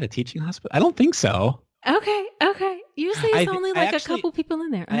 Was I at a teaching hospital? I don't think so. Okay. Usually it's only like a couple people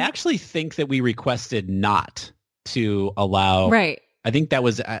in there. I actually think that we requested not to allow. Right. I think that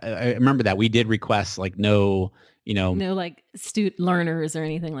was. I remember that we did request like no. No like student learners or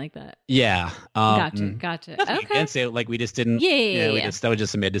anything like that. Yeah. Gotcha. Okay. Against it, like we just didn't. Yeah. That was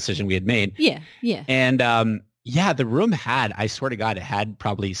just a decision we had made. Yeah. And the room had, I swear to God, it had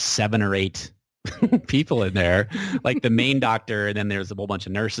probably 7 or 8 people in there, like the main doctor, and then there's a whole bunch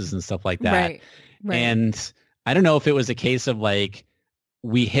of nurses and stuff like that. Right. And I don't know if it was a case of like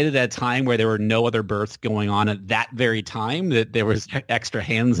we hit it at a time where there were no other births going on at that very time, that there was extra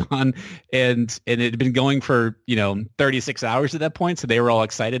hands on, and it had been going for 36 hours at that point, so they were all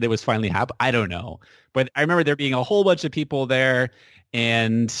excited it was finally happening. I don't know, but I remember there being a whole bunch of people there,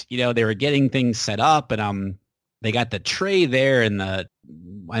 and they were getting things set up, and they got the tray there, and I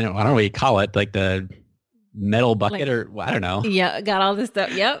don't know what you call it, like the metal bucket, or I don't know. Yeah, got all this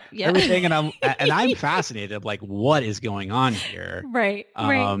stuff. Yep. Everything, and I'm fascinated of like what is going on here. Right.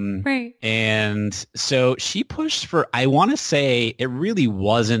 And so she pushed for, I want to say it really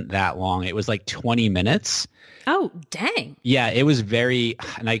wasn't that long. It was like 20 minutes. Oh, dang. Yeah, it was very,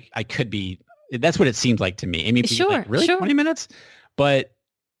 and I could be. That's what it seemed like to me. Amy, sure, like, really sure. 20 minutes, but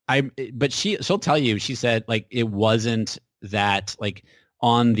she'll tell you. She said like it wasn't that like.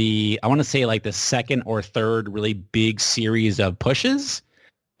 On the, I want to say like the second or third really big series of pushes,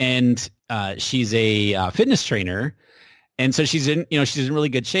 and she's a fitness trainer, and so she's in really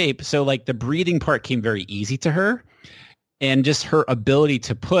good shape. So like the breathing part came very easy to her, and just her ability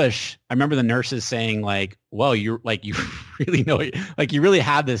to push. I remember the nurses saying like, "Well, you really know it. Like you really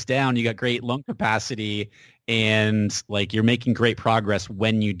have this down. You got great lung capacity, and like you're making great progress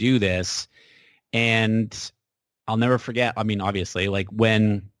when you do this." And I'll never forget. I mean, obviously, like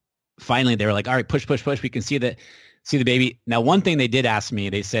when finally they were like, all right, push. We can see the baby. Now, one thing they did ask me,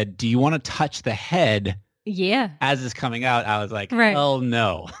 they said, do you want to touch the head? Yeah. As it's coming out? I was like, right. Oh,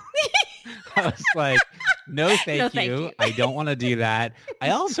 no. I was like, no, thank you. I don't want to do that.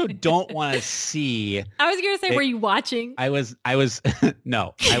 I also don't want to see. I was going to say, were you watching? I was,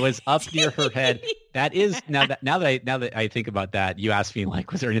 no, I was up near her head. That is, now that I think about that, you asked me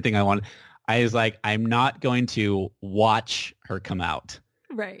like, was there anything I wanted? I was like, I'm not going to watch her come out.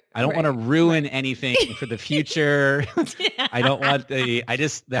 Right. I don't want to ruin anything for the future. I don't want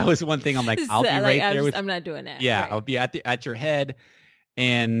that was one thing I'm like, I'll be right there. I'm not doing that. Yeah. Right. I'll be at your head.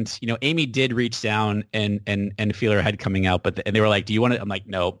 And, Amy did reach down and feel her head coming out, and they were like, do you want to, I'm like,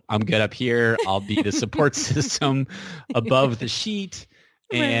 no, I'm good up here. I'll be the support system above the sheet.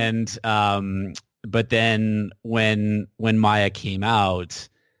 Right. And, but then when Maya came out,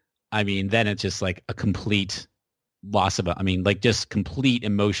 I mean, then it's just like a complete loss of, like just complete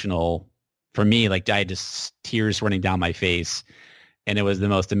emotional for me, like I had just tears running down my face, and it was the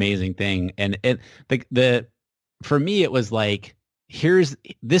most amazing thing. And for me, it was like,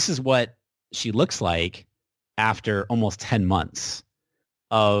 this is what she looks like after almost 10 months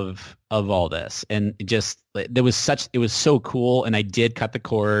of all this. And it was so cool. And I did cut the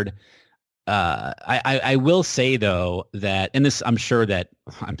cord. I will say though that, and this, I'm sure that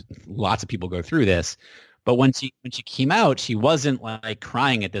lots of people go through this, but when she came out, she wasn't like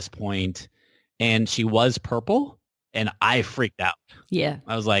crying at this point, and she was purple, and I freaked out. Yeah.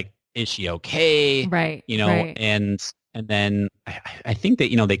 I was like, is she okay? Right. Right. And then I think that,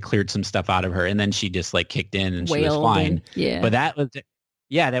 they cleared some stuff out of her, and then she just like kicked in and she was fine. Yeah. But that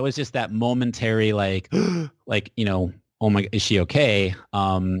was just that momentary, like, oh my, is she okay?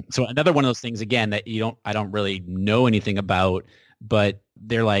 So another one of those things, again, that I don't really know anything about, but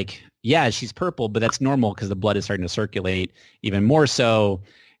they're like, yeah, she's purple, but that's normal because the blood is starting to circulate even more so.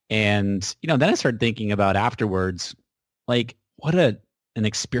 And, then I started thinking about afterwards, like what an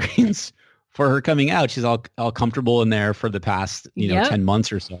experience for her coming out. She's all comfortable in there for the past, 10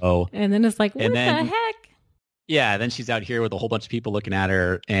 months or so. And then it's like, what the heck? Yeah. Then she's out here with a whole bunch of people looking at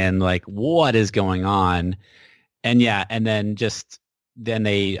her and like, what is going on? And yeah, and then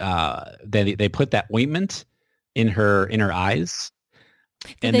they put that ointment in her eyes.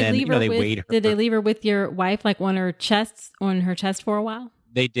 Did And they then, leave her they with? weighed Did they her. leave her with your wife, like on her chest for a while?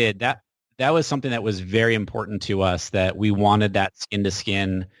 They did that. That was something that was very important to us, that we wanted that skin to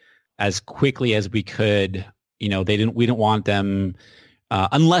skin as quickly as we could. We didn't want them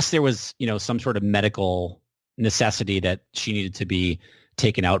unless there was, some sort of medical necessity that she needed to be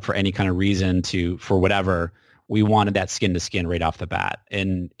taken out for any kind of reason for whatever. We wanted that skin to skin right off the bat.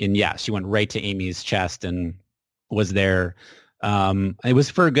 And yeah, she went right to Amy's chest and was there. It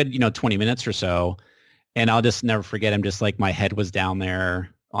was for a good, 20 minutes or so. And I'll just never forget him, just like my head was down there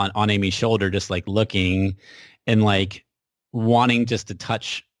on Amy's shoulder, just like looking and like wanting just to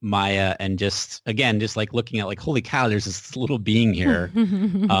touch Maya, and just like looking at like, holy cow, there's this little being here.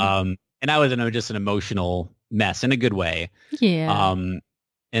 And I was just an emotional mess in a good way. Yeah.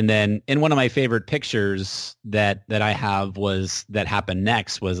 And then in one of my favorite pictures that I have that happened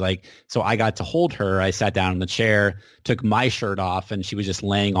next was like, so I got to hold her. I sat down in the chair, took my shirt off, and she was just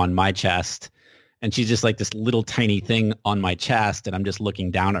laying on my chest. And she's just like this little tiny thing on my chest, and I'm just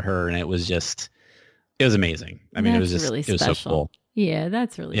looking down at her, and it was amazing. I mean, That's really it was special. so cool. Yeah,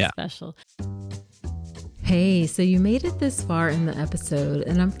 that's really special. Hey, so you made it this far in the episode,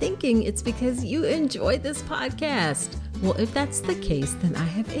 and I'm thinking it's because you enjoyed this podcast. Well, if that's the case, then I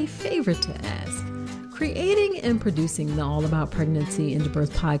have a favor to ask. Creating and producing the All About Pregnancy and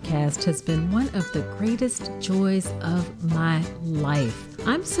Birth podcast has been one of the greatest joys of my life.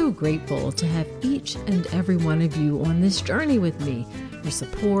 I'm so grateful to have each and every one of you on this journey with me. Your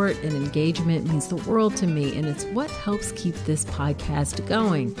support and engagement means the world to me, and it's what helps keep this podcast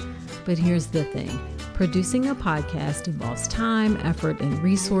going. But here's the thing. Producing a podcast involves time, effort, and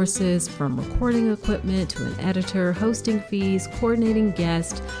resources, from recording equipment to an editor, hosting fees, coordinating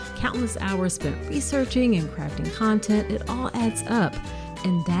guests, countless hours spent researching and crafting content. It all adds up.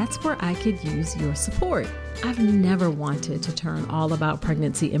 And that's where I could use your support. I've never wanted to turn All About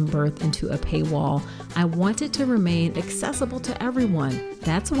Pregnancy and Birth into a paywall. I want it to remain accessible to everyone.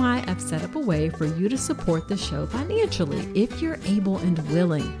 That's why I've set up a way for you to support the show financially if you're able and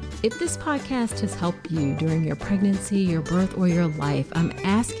willing. If this podcast has helped you during your pregnancy, your birth, or your life, I'm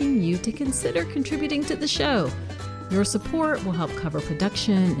asking you to consider contributing to the show. Your support will help cover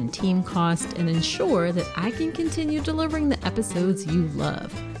production and team costs and ensure that I can continue delivering the episodes you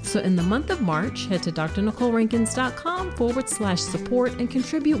love. So in the month of March, head to drnicolerankins.com/support and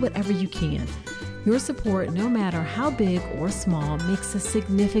contribute whatever you can. Your support, no matter how big or small, makes a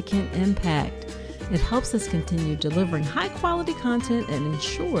significant impact. It helps us continue delivering high quality content and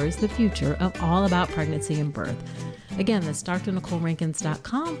ensures the future of All About Pregnancy and Birth. Again, that's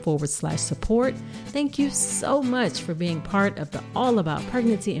drnicolerankins.com/support. Thank you so much for being part of the All About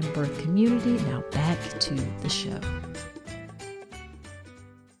Pregnancy and Birth community. Now back to the show.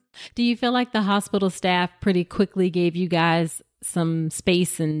 Do you feel like the hospital staff pretty quickly gave you guys some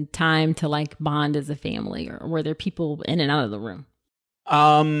space and time to like bond as a family, or were there people in and out of the room?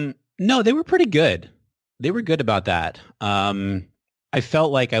 No, they were pretty good. They were good about that. I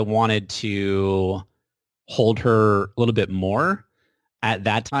felt like I wanted to hold her a little bit more at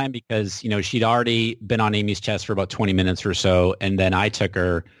that time because, she'd already been on Amy's chest for about 20 minutes or so. And then I took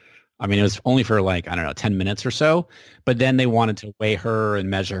her, it was only for 10 minutes or so, but then they wanted to weigh her and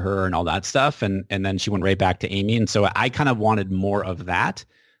measure her and all that stuff. And then she went right back to Amy. And so I kind of wanted more of that.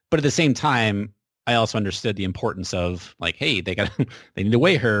 But at the same time, I also understood the importance of hey, they need to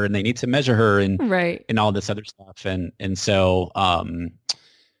weigh her and they need to measure her and right. and all this other stuff. And so,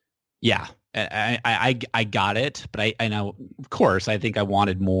 yeah, I got it, but I know, of course, I think I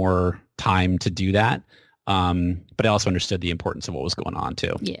wanted more time to do that. But I also understood the importance of what was going on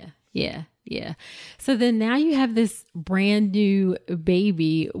too. Yeah. So then now you have this brand new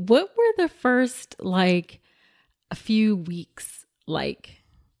baby. What were the first a few weeks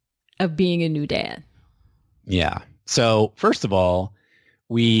of being a new dad? Yeah. So first of all,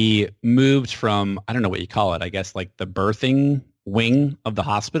 we moved from, I don't know what you call it, I guess the birthing wing of the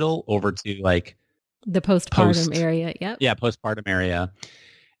hospital over to the postpartum area. Yep. Yeah, postpartum area.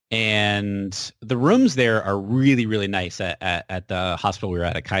 And the rooms there are really, really nice at the hospital we were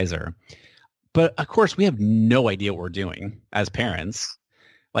at Kaiser. But of course, we have no idea what we're doing as parents,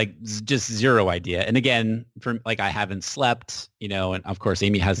 just zero idea. And again, I haven't slept, and of course,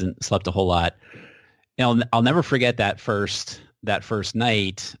 Amy hasn't slept a whole lot. And I'll never forget that first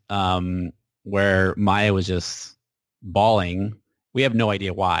night where Maya was just bawling. We have no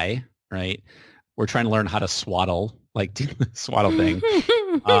idea why, right? We're trying to learn how to swaddle, do the swaddle thing.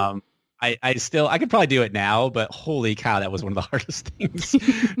 I could probably do it now, but holy cow, that was one of the hardest things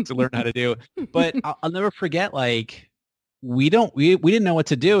to learn how to do. But I'll never forget, we didn't know what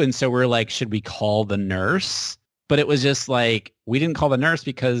to do. And so we're should we call the nurse? But it was just like, we didn't call the nurse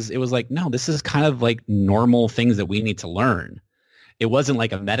because it was like, no, this is kind of like normal things that we need to learn. It wasn't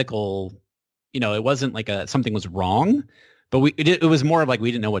like a medical, it wasn't like something was wrong, but it was more of like,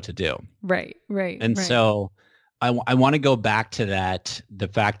 we didn't know what to do. Right. And so I want to go back to that, the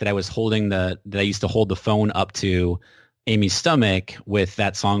fact that I was that I used to hold the phone up to Amy's stomach with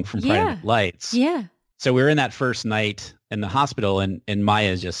that song from Friday Night Lights. Yeah. So we were in that first night in the hospital, and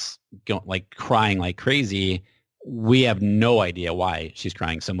Maya's just going like crying like crazy. We have no idea why she's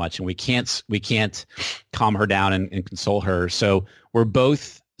crying so much, and we can't calm her down and console her. So we're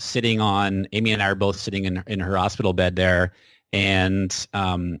both Amy and I are both sitting in her hospital bed there, and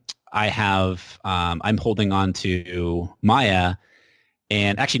I'm holding on to Maya,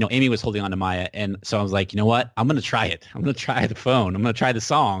 and actually no, Amy was holding on to Maya, and so I was like, you know what? I'm gonna try it. I'm gonna try the phone. I'm gonna try the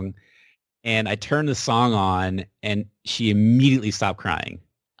song, and I turned the song on, and she immediately stopped crying.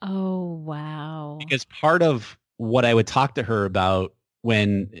 Oh wow! Because part of what I would talk to her about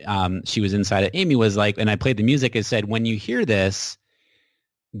when she was inside of Amy was like, and I played the music, I said, when you hear this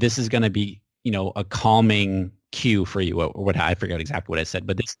is going to be, a calming cue for you, or what, I forget exactly what I said,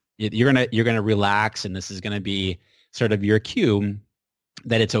 but you're going to relax, and this is going to be sort of your cue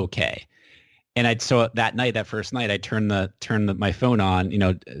that it's okay. And so that first night, I turned my phone on,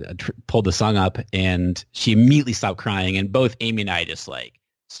 pulled the song up, and she immediately stopped crying, and both Amy and I just like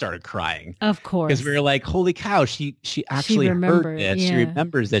started crying. Of course. Because we were like, holy cow, she actually heard this. Yeah. She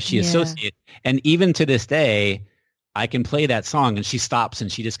remembers that. She associates. And even to this day, I can play that song and she stops and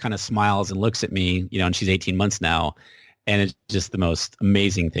she just kind of smiles and looks at me, and she's 18 months now. And it's just the most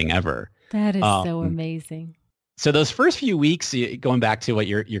amazing thing ever. That is so amazing. So those first few weeks, going back to what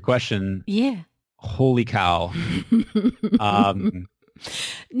your question. Yeah. Holy cow.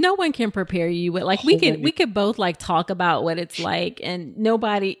 No one can prepare you with we could both like talk about what it's like, and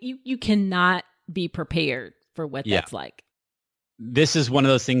nobody, you cannot be prepared for what that's like. This is one of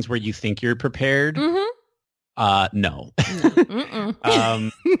those things where you think you're prepared. Mm-hmm. No.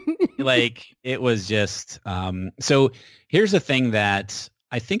 Like it was just, so here's the thing that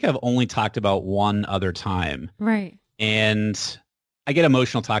I think I've only talked about one other time. Right. And I get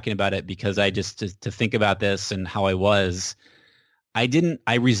emotional talking about it because I just, to think about this and how I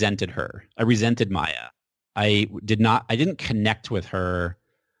resented her. I resented Maya. I didn't connect with her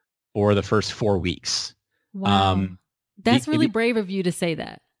for the first 4 weeks. Wow. That's really brave of you to say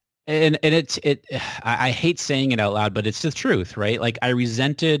that. And I hate saying it out loud, but it's the truth, right? Like I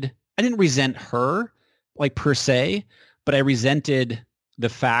didn't resent her like per se, but I resented the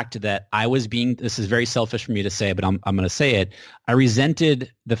fact that this is very selfish for me to say, but I'm going to say it. I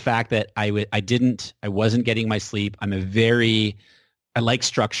resented the fact that I wasn't getting my sleep. I like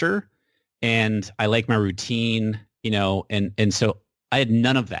structure and I like my routine, and so I had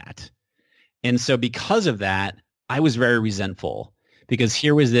none of that. And so because of that, I was very resentful because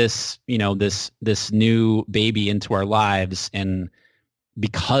here was this, this new baby into our lives. And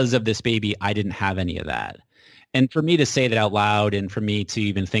because of this baby, I didn't have any of that. And for me to say that out loud and for me to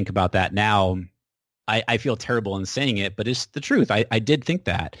even think about that now, I feel terrible in saying it, but it's the truth. I did think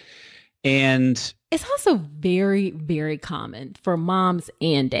that. And it's also very, very common for moms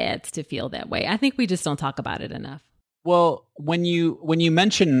and dads to feel that way. I think we just don't talk about it enough. Well, when you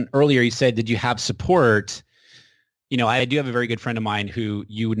mentioned earlier, you said, did you have support? I do have a very good friend of mine who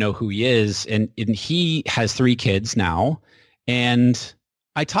you would know who he is, and he has 3 kids now. And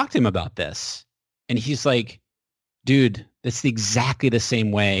I talked to him about this, and he's like, dude, that's exactly the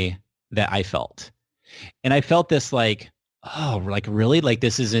same way that I felt. And I felt this like, oh, like really? Like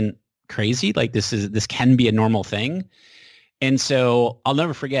this isn't crazy? Like this can be a normal thing. And so I'll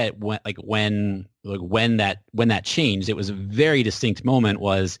never forget when that changed. It was a very distinct moment.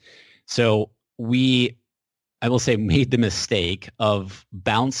 I will say, made the mistake of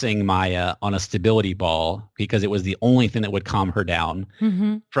bouncing Maya on a stability ball because it was the only thing that would calm her down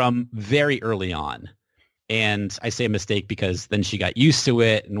from very early on. And I say a mistake because then she got used to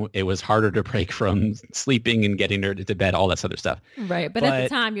it and it was harder to break from sleeping and getting her to bed, all that other stuff. Right. But at the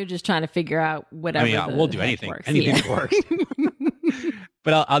time, you're just trying to figure out whatever. I mean, we'll do anything that works.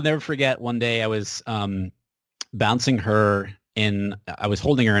 But I'll never forget one day I was bouncing her and I was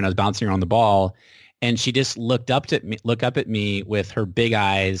holding her and I was bouncing her on the ball. And she just looked up at me with her big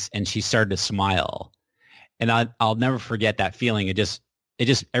eyes and she started to smile. And I'll never forget that feeling.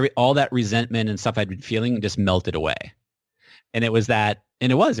 All that resentment and stuff I'd been feeling just melted away. And it was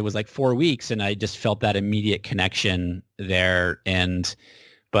like 4 weeks and I just felt that immediate connection there.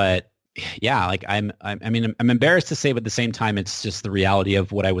 But yeah, like I'm embarrassed to say, but at the same time, it's just the reality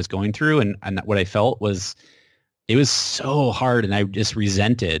of what I was going through and what I felt it was so hard. And I just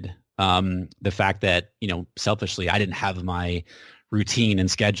resented The fact that, selfishly, I didn't have my routine and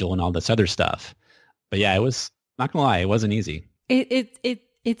schedule and all this other stuff. But yeah, it was, not gonna lie, it wasn't easy.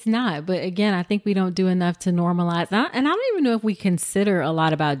 It's not. But again, I think we don't do enough to normalize. And I don't even know if we consider a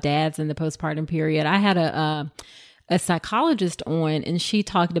lot about dads in the postpartum period. I had a psychologist on, and she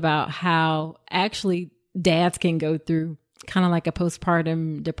talked about how actually dads can go through kind of like a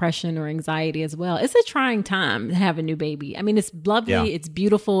postpartum depression or anxiety as well. It's a trying time to have a new baby. I mean, it's lovely, It's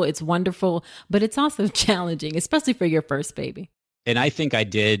beautiful, it's wonderful, but it's also challenging, especially for your first baby. And I think I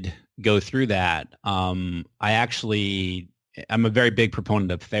did go through that. I'm a very big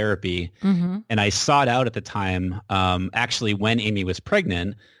proponent of therapy, and I sought out at the time, actually when Amy was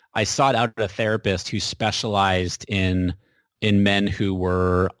pregnant, I sought out a therapist who specialized in men who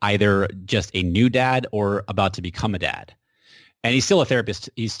were either just a new dad or about to become a dad. And he's still a therapist.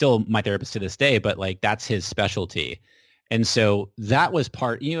 He's still my therapist to this day, but like that's his specialty. And so that was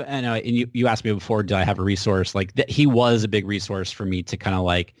part, you asked me before, did I have a resource? Like that, he was a big resource for me to kind of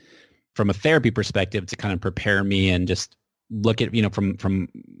like, from a therapy perspective, to kind of prepare me and just look at, from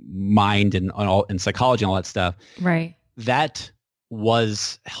mind and psychology and all that stuff. Right. That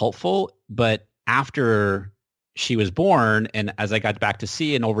was helpful. But after she was born, and as I got back to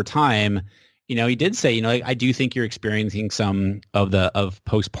see, and over time, he did say, I do think you're experiencing some of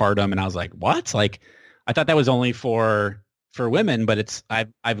postpartum. And I was like, what? Like, I thought that was only for women, but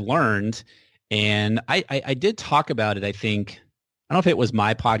I've learned. And I did talk about it. I think, I don't know if it was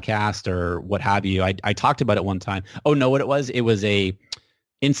my podcast or what have you. I talked about it one time. Oh, no, what it was a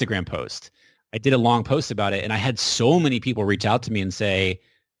Instagram post. I did a long post about it, and I had so many people reach out to me and say,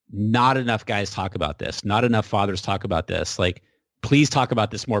 not enough guys talk about this. Not enough fathers talk about this. Like, please talk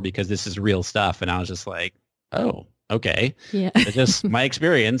about this more because this is real stuff. And I was just like, oh, okay. Yeah. It's just my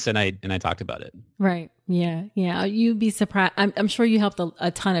experience. And I talked about it. Right. Yeah. Yeah. You'd be surprised. I'm sure you helped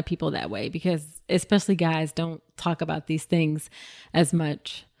a ton of people that way, because especially guys don't talk about these things as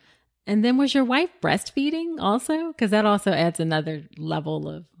much. And then was your wife breastfeeding also? Because that also adds another level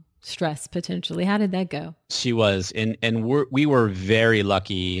of stress potentially. How did that go? She was, and we were very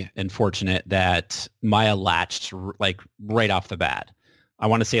lucky and fortunate that Maya latched like right off the bat. I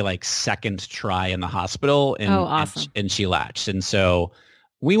want to say like second try in the hospital, and awesome. and she latched. And so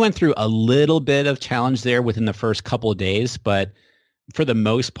we went through a little bit of challenge there within the first couple of days, but for the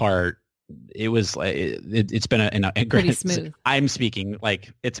most part, it was like it's been a great. Pretty smooth. I'm speaking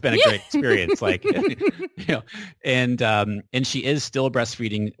like it's been a great experience, like and she is still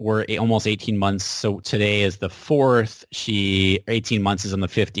breastfeeding. We're almost 18 months, so today is the 4th. 18 months is on the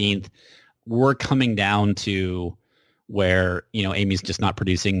 15th. We're coming down to where Amy's just not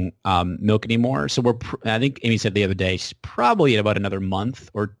producing milk anymore. So I think Amy said the other day she's probably at about another month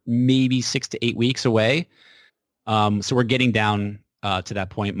or maybe 6 to 8 weeks away. So we're getting down to that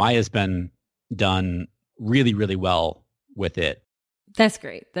point. Maya's been done really, really well with it. That's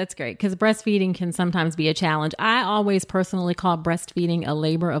great. That's great. Because breastfeeding can sometimes be a challenge. I always personally call breastfeeding a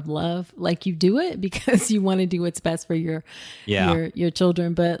labor of love. Like, you do it because you want to do what's best for your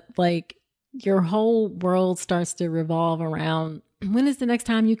children. But like, your whole world starts to revolve around, when is the next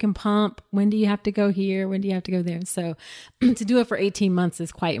time you can pump? When do you have to go here? When do you have to go there? So to do it for 18 months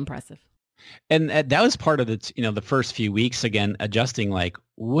is quite impressive. And that was part of the first few weeks, again, adjusting, like,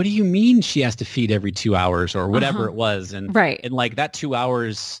 what do you mean she has to feed every 2 hours or whatever it was? And, and like that 2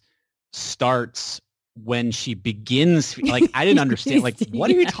 hours starts when she begins, like, I didn't understand, like,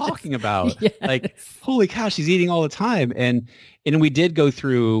 what are you talking about? Yes. Like, holy cow, she's eating all the time. And we did go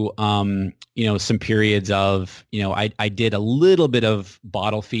through, some periods of, I did a little bit of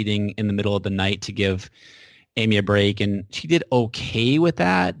bottle feeding in the middle of the night to give Amy a break, and she did okay with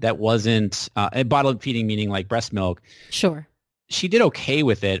that. That wasn't bottle feeding, meaning like breast milk. Sure. She did okay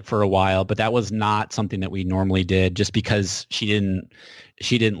with it for a while, but that was not something that we normally did, just because she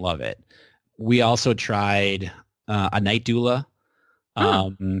didn't love it. We also tried a night doula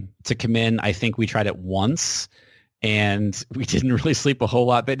to come in. I think we tried it once, and we didn't really sleep a whole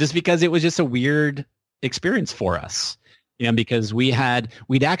lot, but just because it was just a weird experience for us, because we'd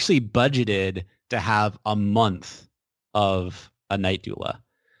actually budgeted to have a month of a night doula,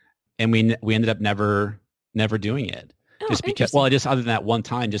 and we ended up never doing it. Just because, just other than that one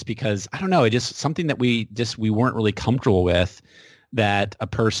time, just because, I don't know, it just something that we weren't really comfortable with, that a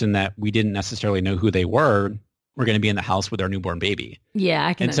person that we didn't necessarily know who they were going to be in the house with our newborn baby. Yeah,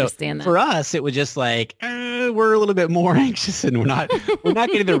 I can understand that. For us, it was just like, we're a little bit more anxious, and we're not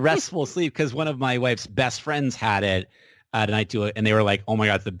getting the restful sleep, because one of my wife's best friends had it at a night doula, and they were like, oh my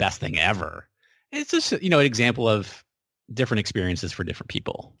God, it's the best thing ever. It's just, an example of different experiences for different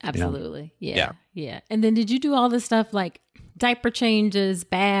people. Absolutely. Yeah. And then did you do all this stuff like diaper changes,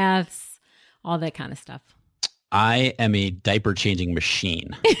 baths, all that kind of stuff? I am a diaper changing machine.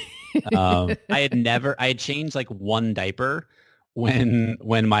 I had changed like one diaper when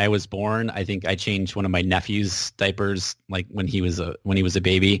Maya was born. I think I changed one of my nephew's diapers like when he was a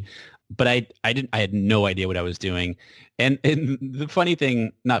baby, but I had no idea what I was doing. And the funny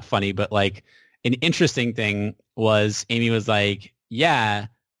thing, not funny, but like an interesting thing was Amy was like, yeah,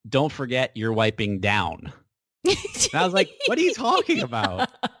 don't forget you're wiping down. And I was like, what are you talking about?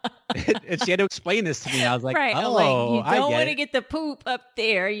 And she had to explain this to me. And I was like, right. oh, like, you don't want to get the poop up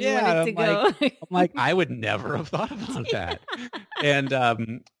there. You want it to go. I'm like, I would never have thought about that. And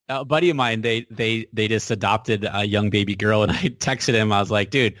a buddy of mine, they just adopted a young baby girl. And I texted him. I was like,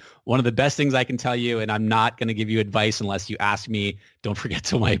 dude, one of the best things I can tell you, and I'm not going to give you advice unless you ask me, don't forget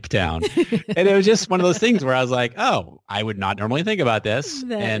to wipe down. And it was just one of those things where I was like, oh, I would not normally think about this.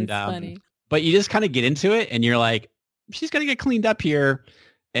 That is funny. But you just kind of get into it and you're like, she's going to get cleaned up here.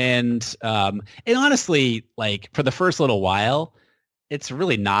 And honestly, like for the first little while, it's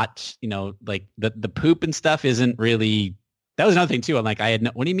really not, like the poop and stuff isn't really, that was another thing too. I'm like,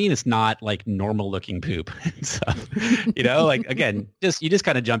 what do you mean it's not like normal looking poop and stuff? Like again, you just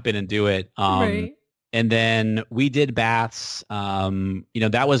kind of jump in and do it. Right. And then we did baths.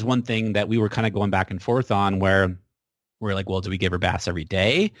 That was one thing that we were kind of going back and forth on where we're like, well, do we give her baths every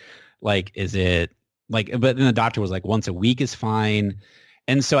day? Like, is it like, but then the doctor was like, once a week is fine.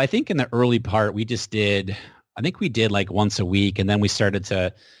 And so I think in the early part, we did like once a week. And then we started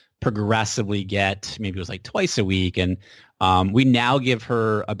to progressively get, maybe it was like twice a week. And we now give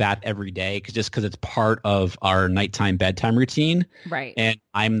her a bath every day because it's part of our nighttime bedtime routine. Right. And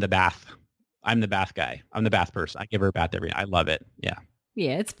I'm the bath guy. I'm the bath person. I give her a bath every day. I love it. Yeah.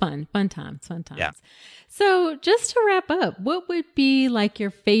 Yeah, it's fun. Fun times. Yeah. So just to wrap up, what would be like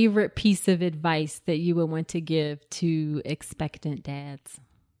your favorite piece of advice that you would want to give to expectant dads?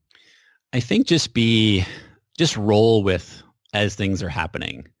 I think just roll with as things are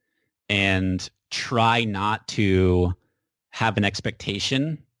happening and try not to have an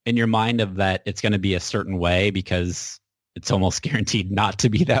expectation in your mind of that it's going to be a certain way because it's almost guaranteed not to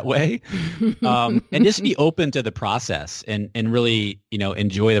be that way. And just be open to the process and really,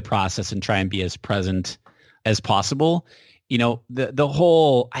 enjoy the process and try and be as present as possible. The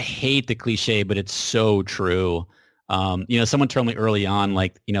whole, I hate the cliche, but it's so true. Someone told me early on,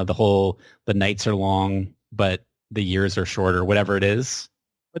 like, the nights are long, but the years are shorter, whatever it is.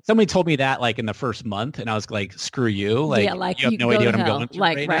 But somebody told me that like in the first month and I was like, screw you. Like, yeah, like you have no idea what I'm going through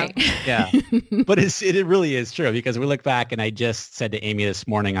right now. Yeah. But it really is true because we look back and I just said to Amy this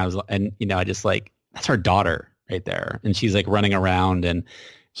morning, I just like, that's our daughter right there. And she's like running around and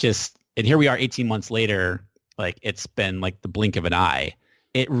here we are 18 months later, like it's been like the blink of an eye.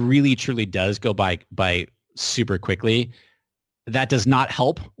 It really truly does go by super quickly. That does not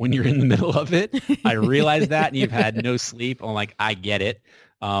help when you're in the middle of it. I realize that and you've had no sleep. I'm like, I get it.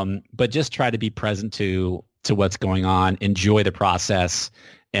 But just try to be present to what's going on, enjoy the process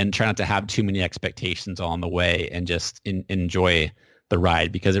and try not to have too many expectations along the way and just enjoy the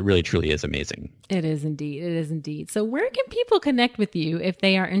ride because it really truly is amazing. It is indeed. It is indeed. So where can people connect with you if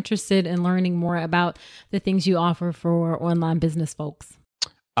they are interested in learning more about the things you offer for online business folks?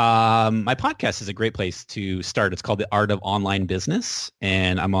 My podcast is a great place to start. It's called The Art of Online Business,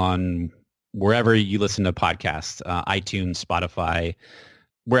 and I'm on wherever you listen to podcasts, iTunes, Spotify,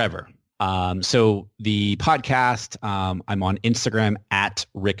 wherever. So the podcast, I'm on Instagram at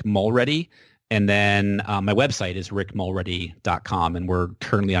Rick Mulready, and then my website is rickmulready.com, and we're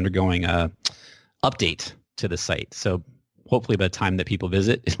currently undergoing a update to the site. So hopefully by the time that people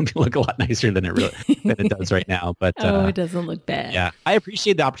visit, it'll look a lot nicer than it does right now. But it doesn't look bad. Yeah, I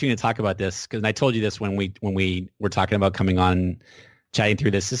appreciate the opportunity to talk about this because I told you this when we were talking about coming on, chatting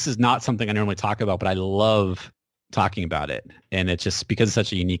through this. This is not something I normally talk about, but I love talking about it, and it's just because it's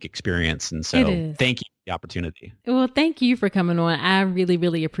such a unique experience. And so, thank you for the opportunity. Well, thank you for coming on. I really,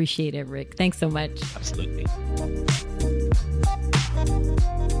 really appreciate it, Rick. Thanks so much. Absolutely.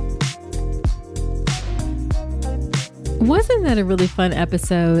 Wasn't that a really fun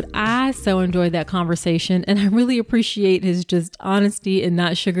episode? I so enjoyed that conversation, and I really appreciate his just honesty and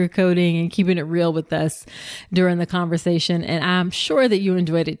not sugarcoating and keeping it real with us during the conversation. And I'm sure that you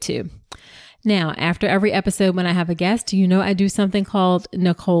enjoyed it too. Now, after every episode, when I have a guest, I do something called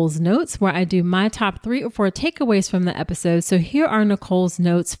Nicole's Notes, where I do my top 3 or 4 takeaways from the episode. So here are Nicole's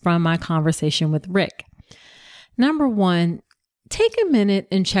notes from my conversation with Rick. Number 1, take a minute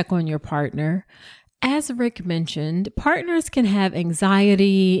and check on your partner. As Rick mentioned, partners can have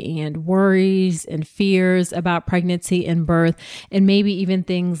anxiety and worries and fears about pregnancy and birth, and maybe even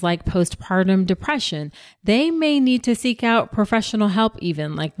things like postpartum depression. They may need to seek out professional help,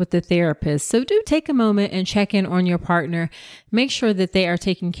 even like with the therapist. So do take a moment and check in on your partner. Make sure that they are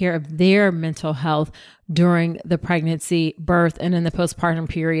taking care of their mental health during the pregnancy, birth, and in the postpartum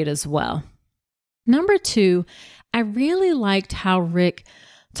period as well. Number 2, I really liked how Rick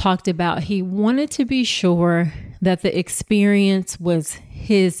talked about he wanted to be sure that the experience was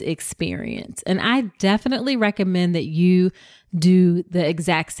his experience. And I definitely recommend that you do the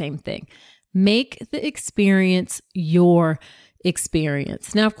exact same thing. Make the experience your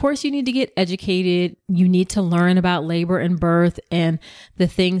experience. Now, of course, you need to get educated. You need to learn about labor and birth and the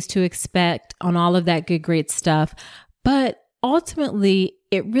things to expect on all of that good, great stuff. But ultimately,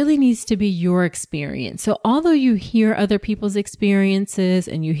 it really needs to be your experience. So although you hear other people's experiences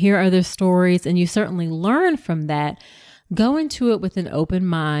and you hear other stories and you certainly learn from that, go into it with an open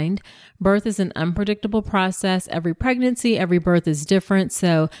mind. Birth is an unpredictable process. Every pregnancy, every birth is different.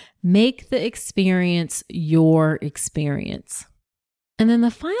 So make the experience your experience. And then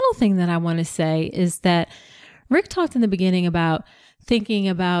the final thing that I want to say is that Rick talked in the beginning about thinking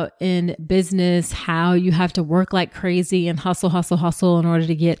about in business how you have to work like crazy and hustle in order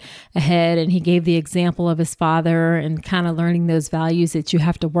to get ahead. And he gave the example of his father and kind of learning those values that you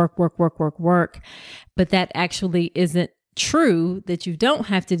have to work. But that actually isn't true, that you don't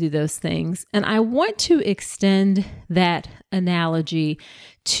have to do those things. And I want to extend that analogy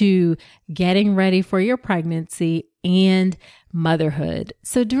to getting ready for your pregnancy and motherhood.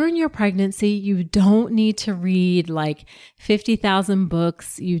 So during your pregnancy, you don't need to read like 50,000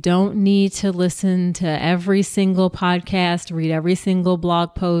 books. You don't need to listen to every single podcast, read every single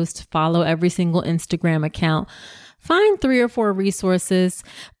blog post, follow every single Instagram account. Find 3 or 4 resources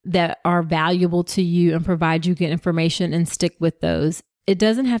that are valuable to you and provide you good information and stick with those. It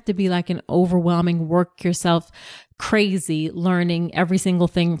doesn't have to be like an overwhelming work yourself crazy learning every single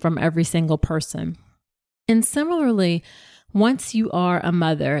thing from every single person. And similarly, once you are a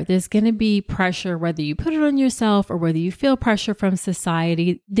mother, there's going to be pressure, whether you put it on yourself or whether you feel pressure from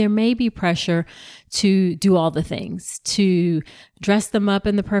society. There may be pressure to do all the things, to dress them up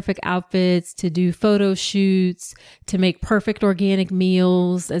in the perfect outfits, to do photo shoots, to make perfect organic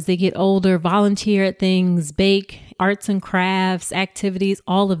meals as they get older, volunteer at things, bake, arts and crafts, activities,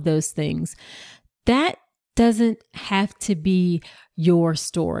 all of those things. That doesn't have to be your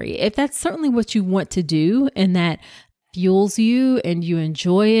story. If that's certainly what you want to do and that fuels you and you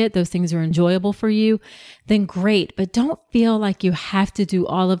enjoy it, those things are enjoyable for you, then great. But don't feel like you have to do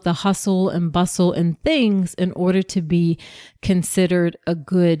all of the hustle and bustle and things in order to be considered a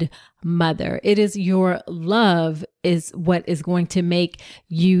good mother. It is your love is what is going to make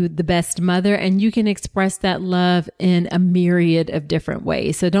you the best mother, and you can express that love in a myriad of different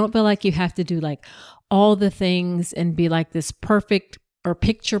ways. So don't feel like you have to do like all the things and be like this perfect or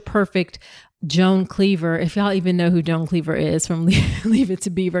picture perfect Joan Cleaver. If y'all even know who Joan Cleaver is from Leave It to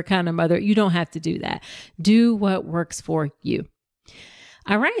Beaver kind of mother, you don't have to do that. Do what works for you.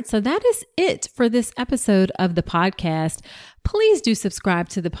 All right. So that is it for this episode of the podcast. Please do subscribe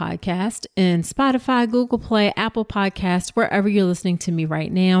to the podcast in Spotify, Google Play, Apple Podcasts, wherever you're listening to me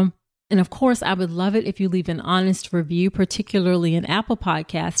right now. And of course, I would love it if you leave an honest review, particularly in Apple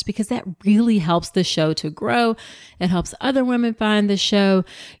Podcasts, because that really helps the show to grow. It helps other women find the show.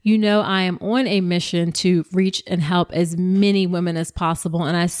 You know, I am on a mission to reach and help as many women as possible.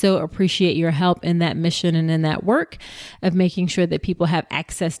 And I so appreciate your help in that mission and in that work of making sure that people have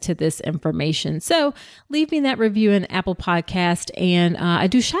access to this information. So leave me that review in Apple Podcast, and I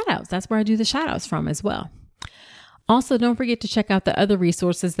do shout outs. That's where I do the shout outs from as well. Also, don't forget to check out the other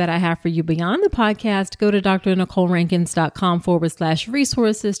resources that I have for you beyond the podcast. Go to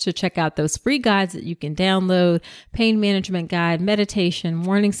drnicolerankins.com/resources to check out those free guides that you can download: pain management guide, meditation,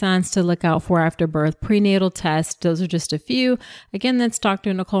 warning signs to look out for after birth, prenatal test. Those are just a few. Again, that's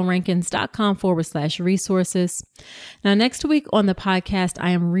drnicolerankins.com/resources. Now, next week on the podcast,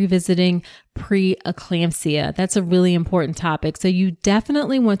 I am revisiting preeclampsia. That's a really important topic. So you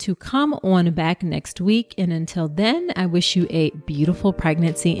definitely want to come on back next week. And until then, I wish you a beautiful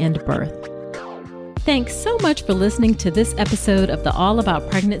pregnancy and birth. Thanks so much for listening to this episode of the All About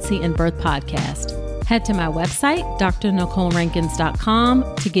Pregnancy and Birth podcast. Head to my website,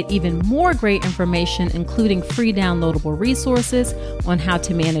 drnicolerankins.com, to get even more great information, including free downloadable resources on how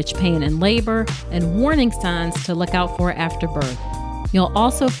to manage pain and labor and warning signs to look out for after birth. You'll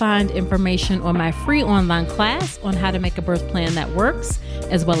also find information on my free online class on how to make a birth plan that works,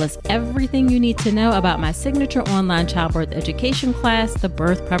 as well as everything you need to know about my signature online childbirth education class, the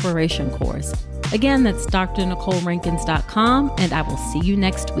Birth Preparation Course. Again, that's drnicolerankins.com, and I will see you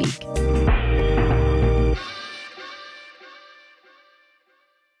next week.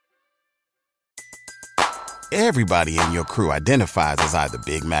 Everybody in your crew identifies as either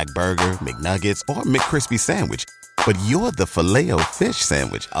Big Mac Burger, McNuggets, or McCrispy Sandwich. But you're the Filet-O-Fish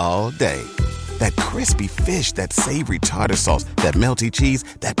Sandwich all day. That crispy fish, that savory tartar sauce, that melty cheese,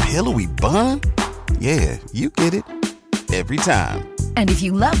 that pillowy bun. Yeah, you get it. Every time. And if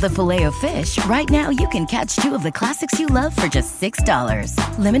you love the Filet-O-Fish, right now you can catch two of the classics you love for just $6.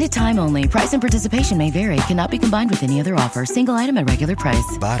 Limited time only. Price and participation may vary. Cannot be combined with any other offer. Single item at regular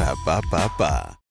price. Ba-da-ba-ba-ba.